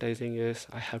prioritizing is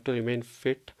I have to remain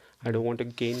fit. I don't want to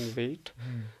gain weight.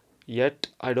 Yet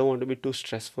I don't want to be too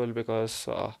stressful, because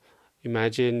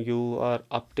imagine you are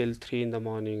up till 3 in the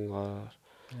morning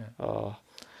or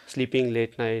sleeping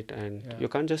late night, and you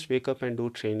can't just wake up and do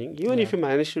training. Even if you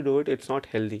manage to do it, it's not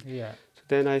healthy. So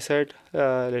then I said,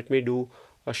 let me do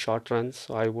a short run.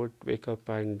 So I would wake up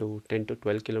and do 10 to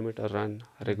 12 kilometer run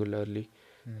regularly.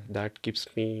 That keeps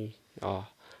me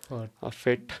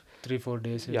fit. 3-4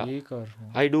 days a week, or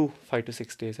I do 5 to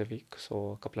 6 days a week,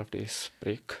 so a couple of days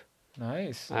break.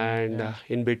 Nice. And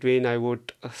in between I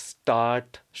would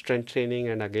start strength training,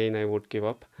 and again I would give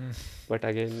up. But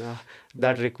again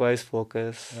that requires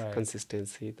focus,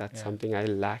 consistency. That's something I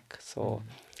lack. So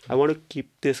I want to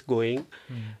keep this going.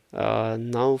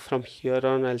 Now from here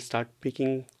on I'll start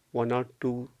picking 1 or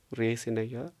 2 race in a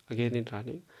year again in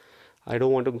running. I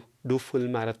don't want to do full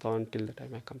marathon till the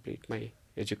time I complete my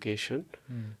education.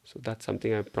 So that's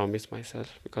something I promised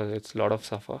myself, because it's a lot of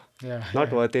suffer.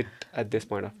 Not worth it at this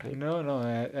point of time. No,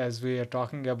 as we are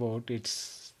talking about,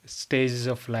 it's stages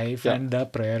of life and the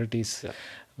priorities,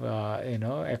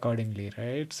 accordingly,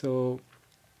 right? So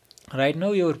right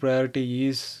now your priority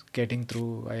is getting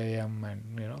through IIM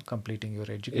and completing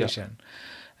your education.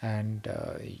 And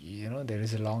there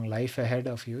is a long life ahead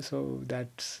of you, so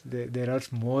that's there are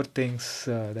more things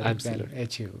that you can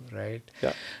achieve, right?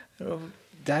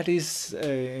 That is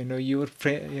your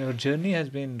journey has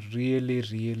been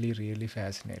really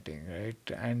fascinating,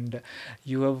 right? And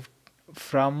you have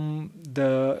from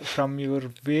your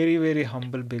very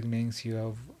humble beginnings, you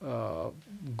have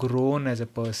grown as a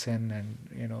person and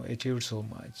achieved so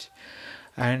much.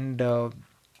 And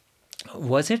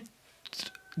was it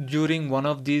during one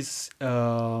of these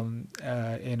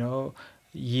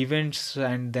events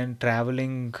and then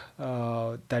traveling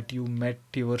that you met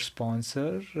your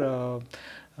sponsor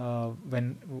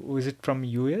when was it from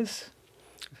US?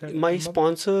 My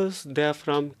sponsors, they are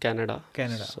from Canada.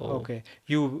 Canada. So Okay.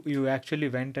 You actually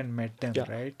went and met them, yeah.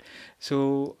 right?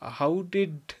 So how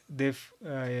did they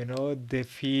they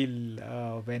feel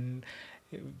when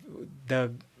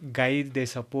the guy they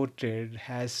supported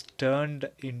has turned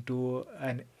into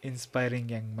an inspiring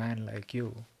young man like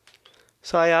you?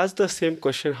 So I asked the same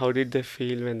question, how did they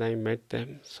feel when I met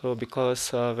them? So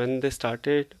because when they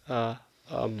started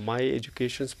my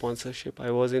education sponsorship,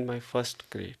 I was in my first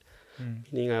grade,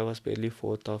 meaning I was barely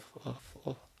fourth of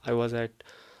I was at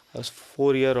I was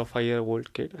 4 year or 5 year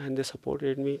old kid, and they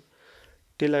supported me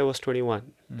till I was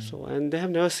 21. So and they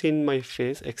have never seen my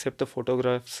face except the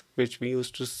photographs which we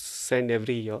used to send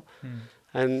every year,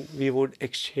 and we would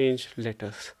exchange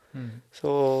letters.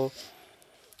 So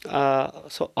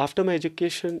so after my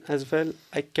education as well,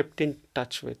 I kept in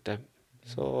touch with them.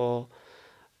 So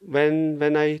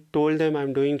when I told them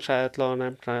I'm doing triathlon,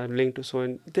 I'm traveling to so,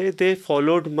 and they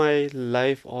followed my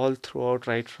life all throughout,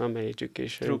 right from my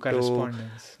education Through to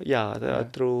correspondence.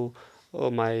 through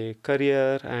my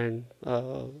career and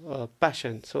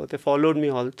passion. So they followed me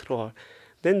all throughout.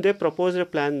 Then they proposed a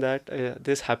plan that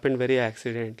this happened very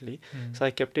accidentally. So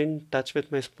I kept in touch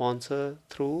with my sponsor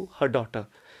through her daughter.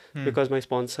 Because my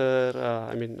sponsor,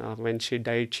 when she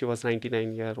died, she was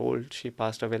 99-year-old. She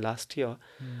passed away last year.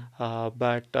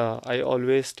 But I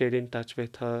always stayed in touch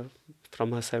with her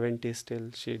from her 70s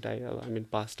till she died,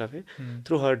 passed away,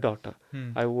 through her daughter.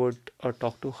 I would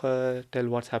talk to her, tell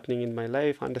what's happening in my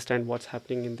life, understand what's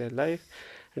happening in their life,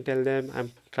 and tell them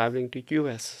I'm traveling to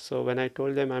US. So when I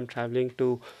told them I'm traveling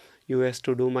to US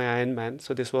to do my Ironman,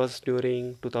 so this was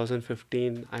during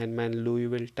 2015 Ironman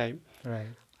Louisville time. Right.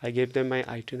 I gave them my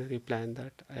itinerary plan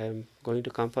that I am going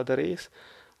to come for the race,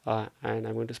 and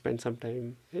I'm going to spend some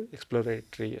time in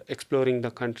exploring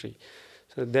the country.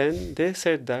 So then they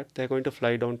said that they're going to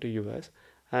fly down to US,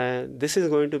 and this is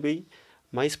going to be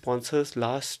my sponsor's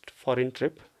last foreign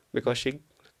trip because she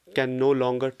can no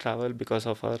longer travel because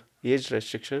of her age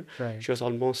restriction. Right. She was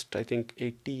almost, I think,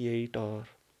 88 or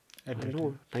At I that don't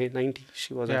know, time. 90.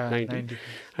 She was Yeah, at 90, 90.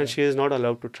 and she is not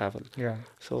allowed to travel. Yeah.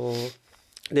 So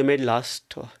they made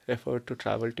last effort to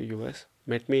travel to US,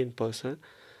 met me in person.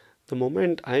 The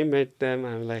moment I met them,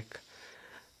 I'm like,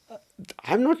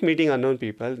 I'm not meeting unknown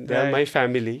people. They are my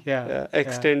family, Yeah.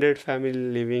 extended family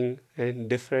living in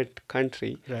different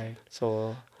country. Right.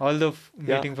 So Although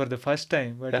yeah, meeting for the first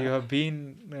time, but you yeah, have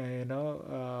been,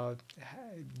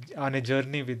 on a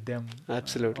journey with them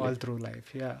absolutely. all through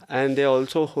life. Yeah. And they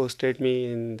also hosted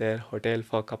me in their hotel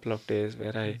for a couple of days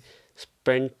where I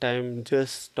spent time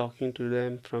just talking to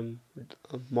them from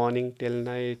morning till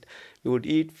night. We would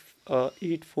eat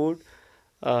food,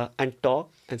 and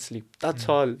talk and sleep. That's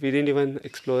all. We didn't even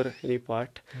explore any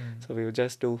part. So we would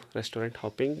just do restaurant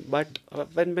hopping. But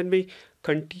when we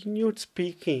continued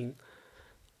speaking,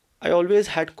 I always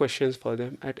had questions for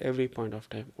them at every point of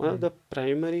time. One of the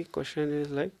primary question is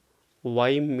like,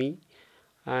 why me,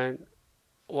 and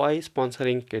why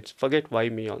sponsoring kids? Forget why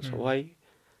me also. Why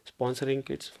sponsoring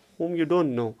kids whom you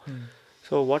don't know?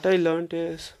 So what I learned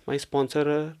is my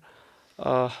sponsor,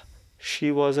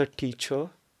 she was a teacher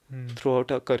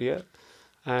throughout her career,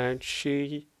 and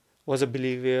she was a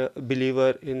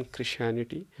believer in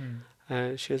Christianity,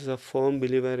 and she is a firm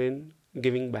believer in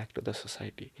giving back to the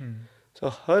society. So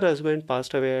her husband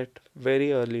passed away at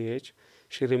very early age.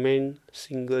 She remained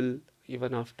single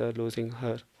even after losing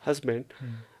her husband,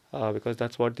 because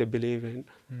that's what they believe in.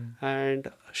 And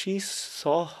she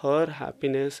saw her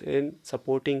happiness in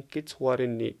supporting kids who are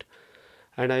in need.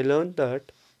 And I learned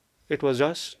that it was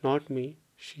just not me.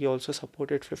 She also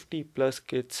supported 50 plus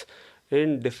kids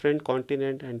in different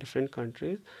continents and different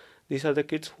countries. These are the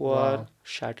kids who are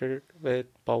shattered with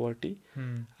poverty.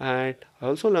 And I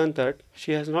also learned that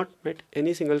she has not met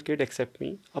any single kid except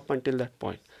me up until that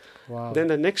point. Wow. Then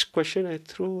the next question I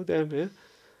threw them is,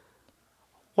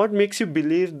 what makes you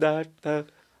believe that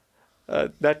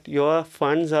that your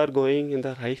funds are going in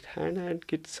the right hand and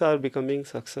kids are becoming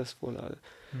successful?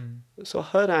 So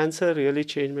her answer really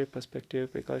changed my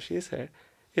perspective, because she said,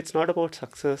 it's not about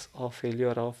success or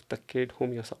failure of the kid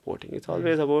whom you're supporting. It's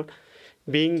always about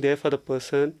being there for the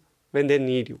person when they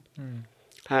need you.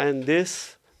 And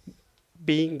this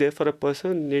being there for a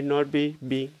person need not be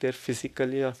being there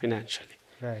physically or financially.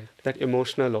 Right. That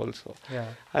emotional also.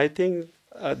 Yeah. I think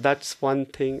that's one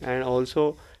thing. And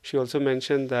also she also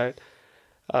mentioned that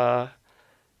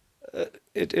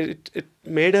it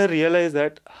made her realize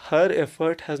that her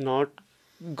effort has not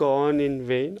gone in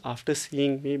vain after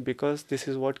seeing me, because this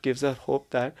is what gives her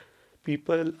hope that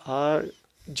people are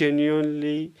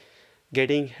genuinely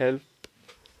getting help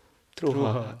through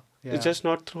her. Yeah. It's just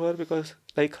not through her, because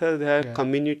like her, there are Yeah.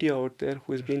 community out there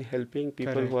who has been helping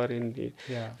people who are in need.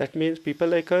 Yeah. That means people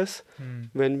like us,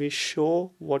 when we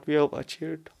show what we have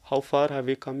achieved, how far have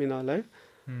we come in our life,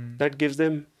 that gives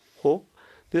them hope.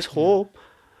 This hope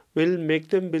will make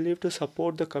them believe to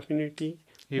support the community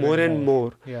Even more and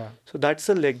more. Yeah. So that's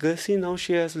a legacy now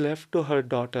she has left to her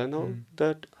daughter. Now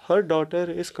that her daughter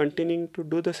is continuing to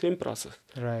do the same process.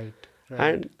 Right.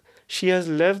 And she has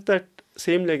left that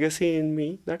same legacy in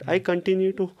me, that I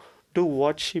continue to do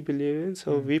what she believes in.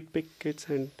 So we pick kids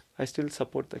and I still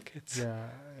support the kids. Yeah.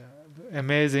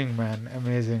 Amazing, man.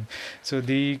 Amazing. So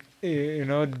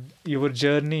your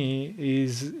journey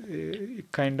is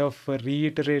kind of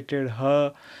reiterated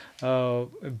her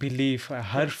belief,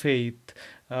 her faith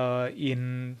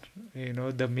in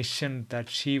the mission that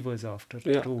she was after,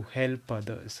 to help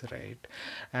others, right?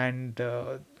 And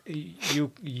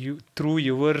you through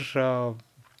your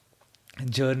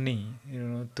journey,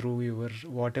 through your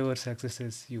whatever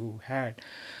successes you had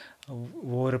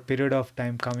over a period of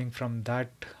time, coming from that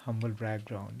humble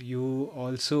background, you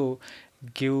also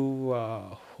give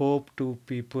hope to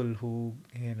people who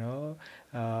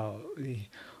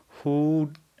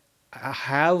who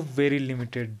have very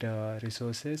limited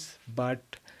resources but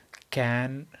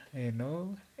can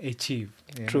achieve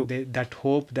that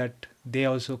hope that they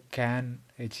also can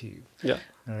achieve.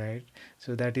 Right.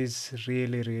 So that is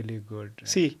really, really good.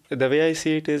 See, the way I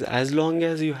see it is, as long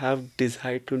as you have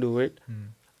desire to do it,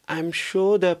 I'm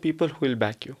sure there are people who will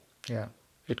back you. Yeah.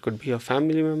 It could be your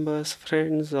family members,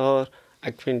 friends, or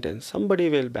acquaintance. Somebody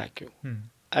will back you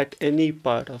at any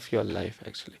part of your life,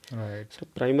 actually. Right. So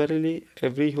primarily,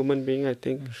 every human being, I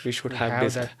think, we should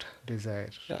have that desire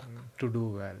to do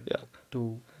well,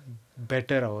 to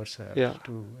better ourselves,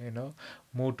 to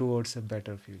move towards a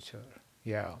better future.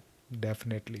 Yeah,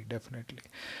 definitely.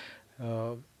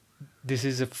 This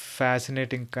is a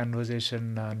fascinating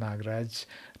conversation, Nagaraj.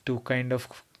 To kind of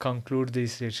conclude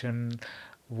this session,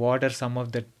 what are some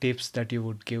of the tips that you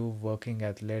would give working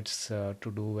athletes to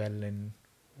do well in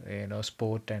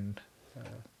sport and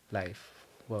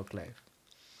work life?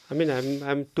 I mean,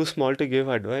 I'm too small to give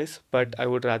advice, but I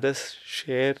would rather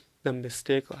share the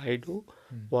mistake I do.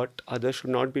 What others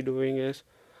should not be doing is,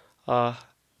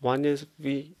 one is,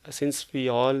 since we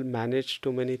all manage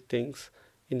too many things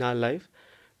in our life,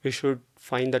 we should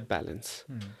find that balance.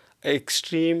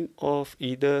 Extreme of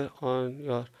either on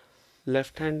your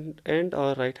left hand end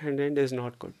or right hand end is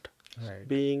not good. Right.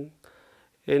 Being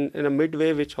in a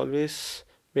midway, which always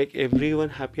make everyone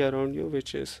happy around you,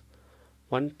 which is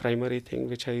one primary thing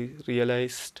which I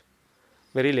realized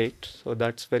very late. So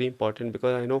that's very important,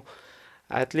 because I know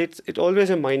athletes, it's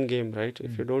always a mind game, right?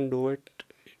 If you don't do it,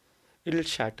 it'll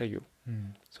shatter you.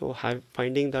 So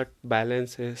finding that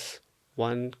balance is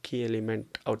one key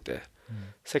element out there.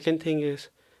 Second thing is,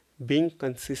 being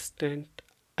consistent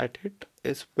at it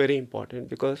is very important,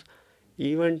 because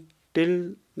even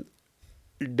till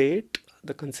date,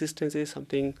 the consistency is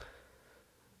something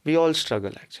we all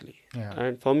struggle, actually.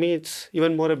 And for me, it's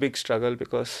even more a big struggle,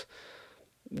 because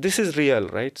this is real,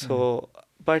 right? So,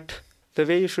 but the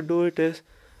way you should do it is,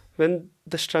 when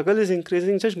the struggle is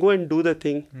increasing, just go and do the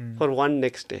thing for one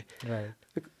next day. Right.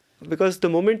 Because the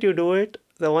moment you do it,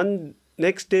 the one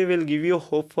next day will give you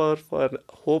hope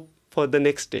for the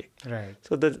next day. Right.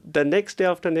 So the next day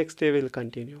after next day will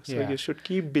continue. So you should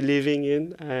keep believing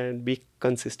in and be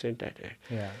consistent at it.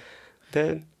 Yeah.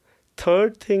 Then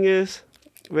third thing is,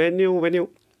 when you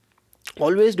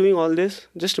always doing all this,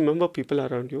 just remember people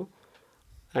around you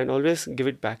and always give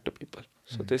it back to people.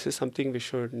 So this is something we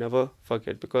should never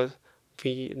forget, because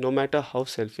no matter how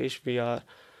selfish we are,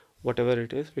 whatever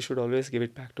it is, we should always give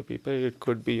it back to people. It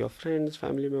could be your friends,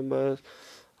 family members,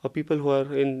 or people who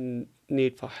are in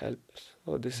need for help.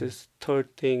 So this is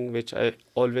third thing which I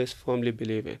always firmly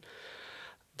believe in.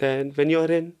 Then when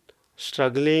you're in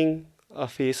struggling a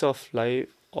phase of life,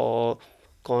 or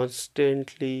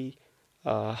constantly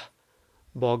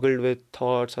boggled with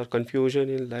thoughts or confusion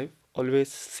in life,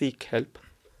 always seek help.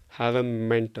 Have a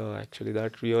mentor, actually,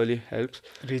 that really helps.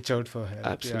 Reach out for help.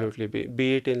 Absolutely.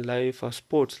 Be it in life or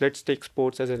sports. Let's take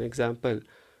sports as an example.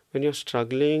 When you're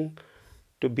struggling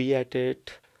to be at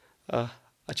it,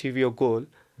 achieve your goal,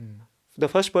 the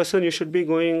first person you should be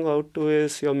going out to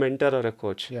is your mentor or a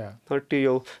coach, not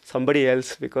to somebody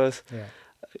else, because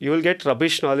you will get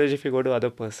rubbish knowledge if you go to other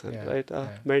person, right? A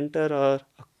mentor or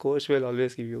a coach will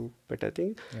always give you better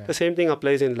things. The same thing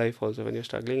applies in life also. When you're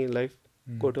struggling in life,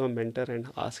 go to a mentor and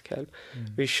ask help.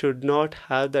 We should not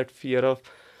have that fear of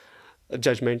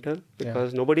judgmental,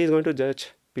 because nobody is going to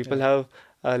judge. People have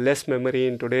less memory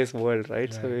in today's world,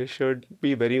 right? So we should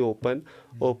be very open.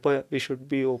 We should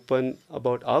be open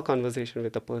about our conversation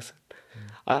with a person.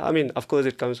 I mean, of course,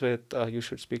 it comes with you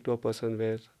should speak to a person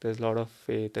where there's a lot of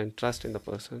faith and trust in the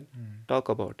person. Talk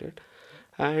about it,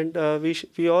 and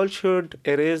we all should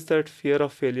erase that fear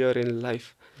of failure in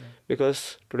life,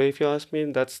 because today, if you ask me,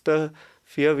 that's the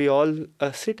fear we all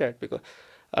sit at, because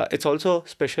it's also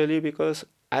especially because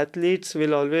athletes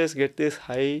will always get this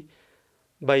high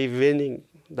by winning.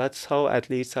 That's how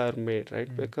athletes are made,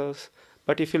 right? Because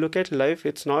but if you look at life,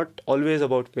 it's not always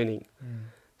about winning.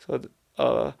 So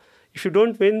if you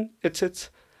don't win, it's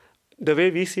the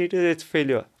way we see it is it's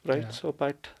failure, right? So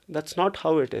but that's not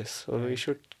how it is. So we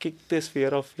should kick this fear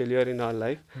of failure in our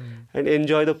life and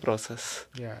enjoy the process.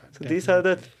 So these are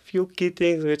the few key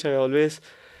things which I always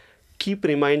keep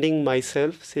reminding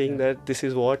myself, saying that this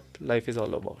is what life is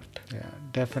all about.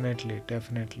 Definitely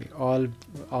all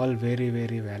very,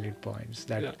 very valid points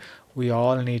that we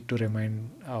all need to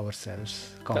remind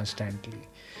ourselves constantly.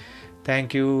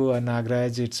 Thank you,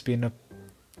 Nagaraj. It's been a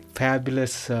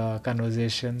fabulous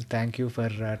conversation. Thank you for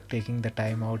taking the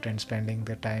time out and spending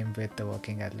the time with the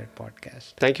Working Athlete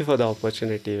podcast. Thank you for the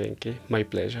opportunity, Venki. My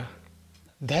pleasure.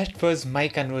 That was my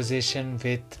conversation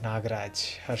with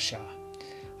Nagaraj Harsha.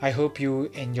 I hope you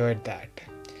enjoyed that.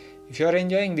 If you are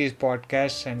enjoying these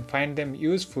podcasts and find them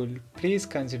useful, please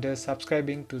consider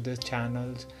subscribing to the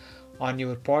channels on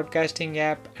your podcasting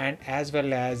app and as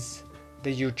well as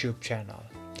the YouTube channel.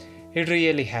 It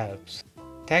really helps.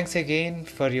 Thanks again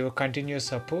for your continuous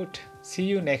support. See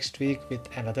you next week with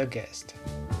another guest.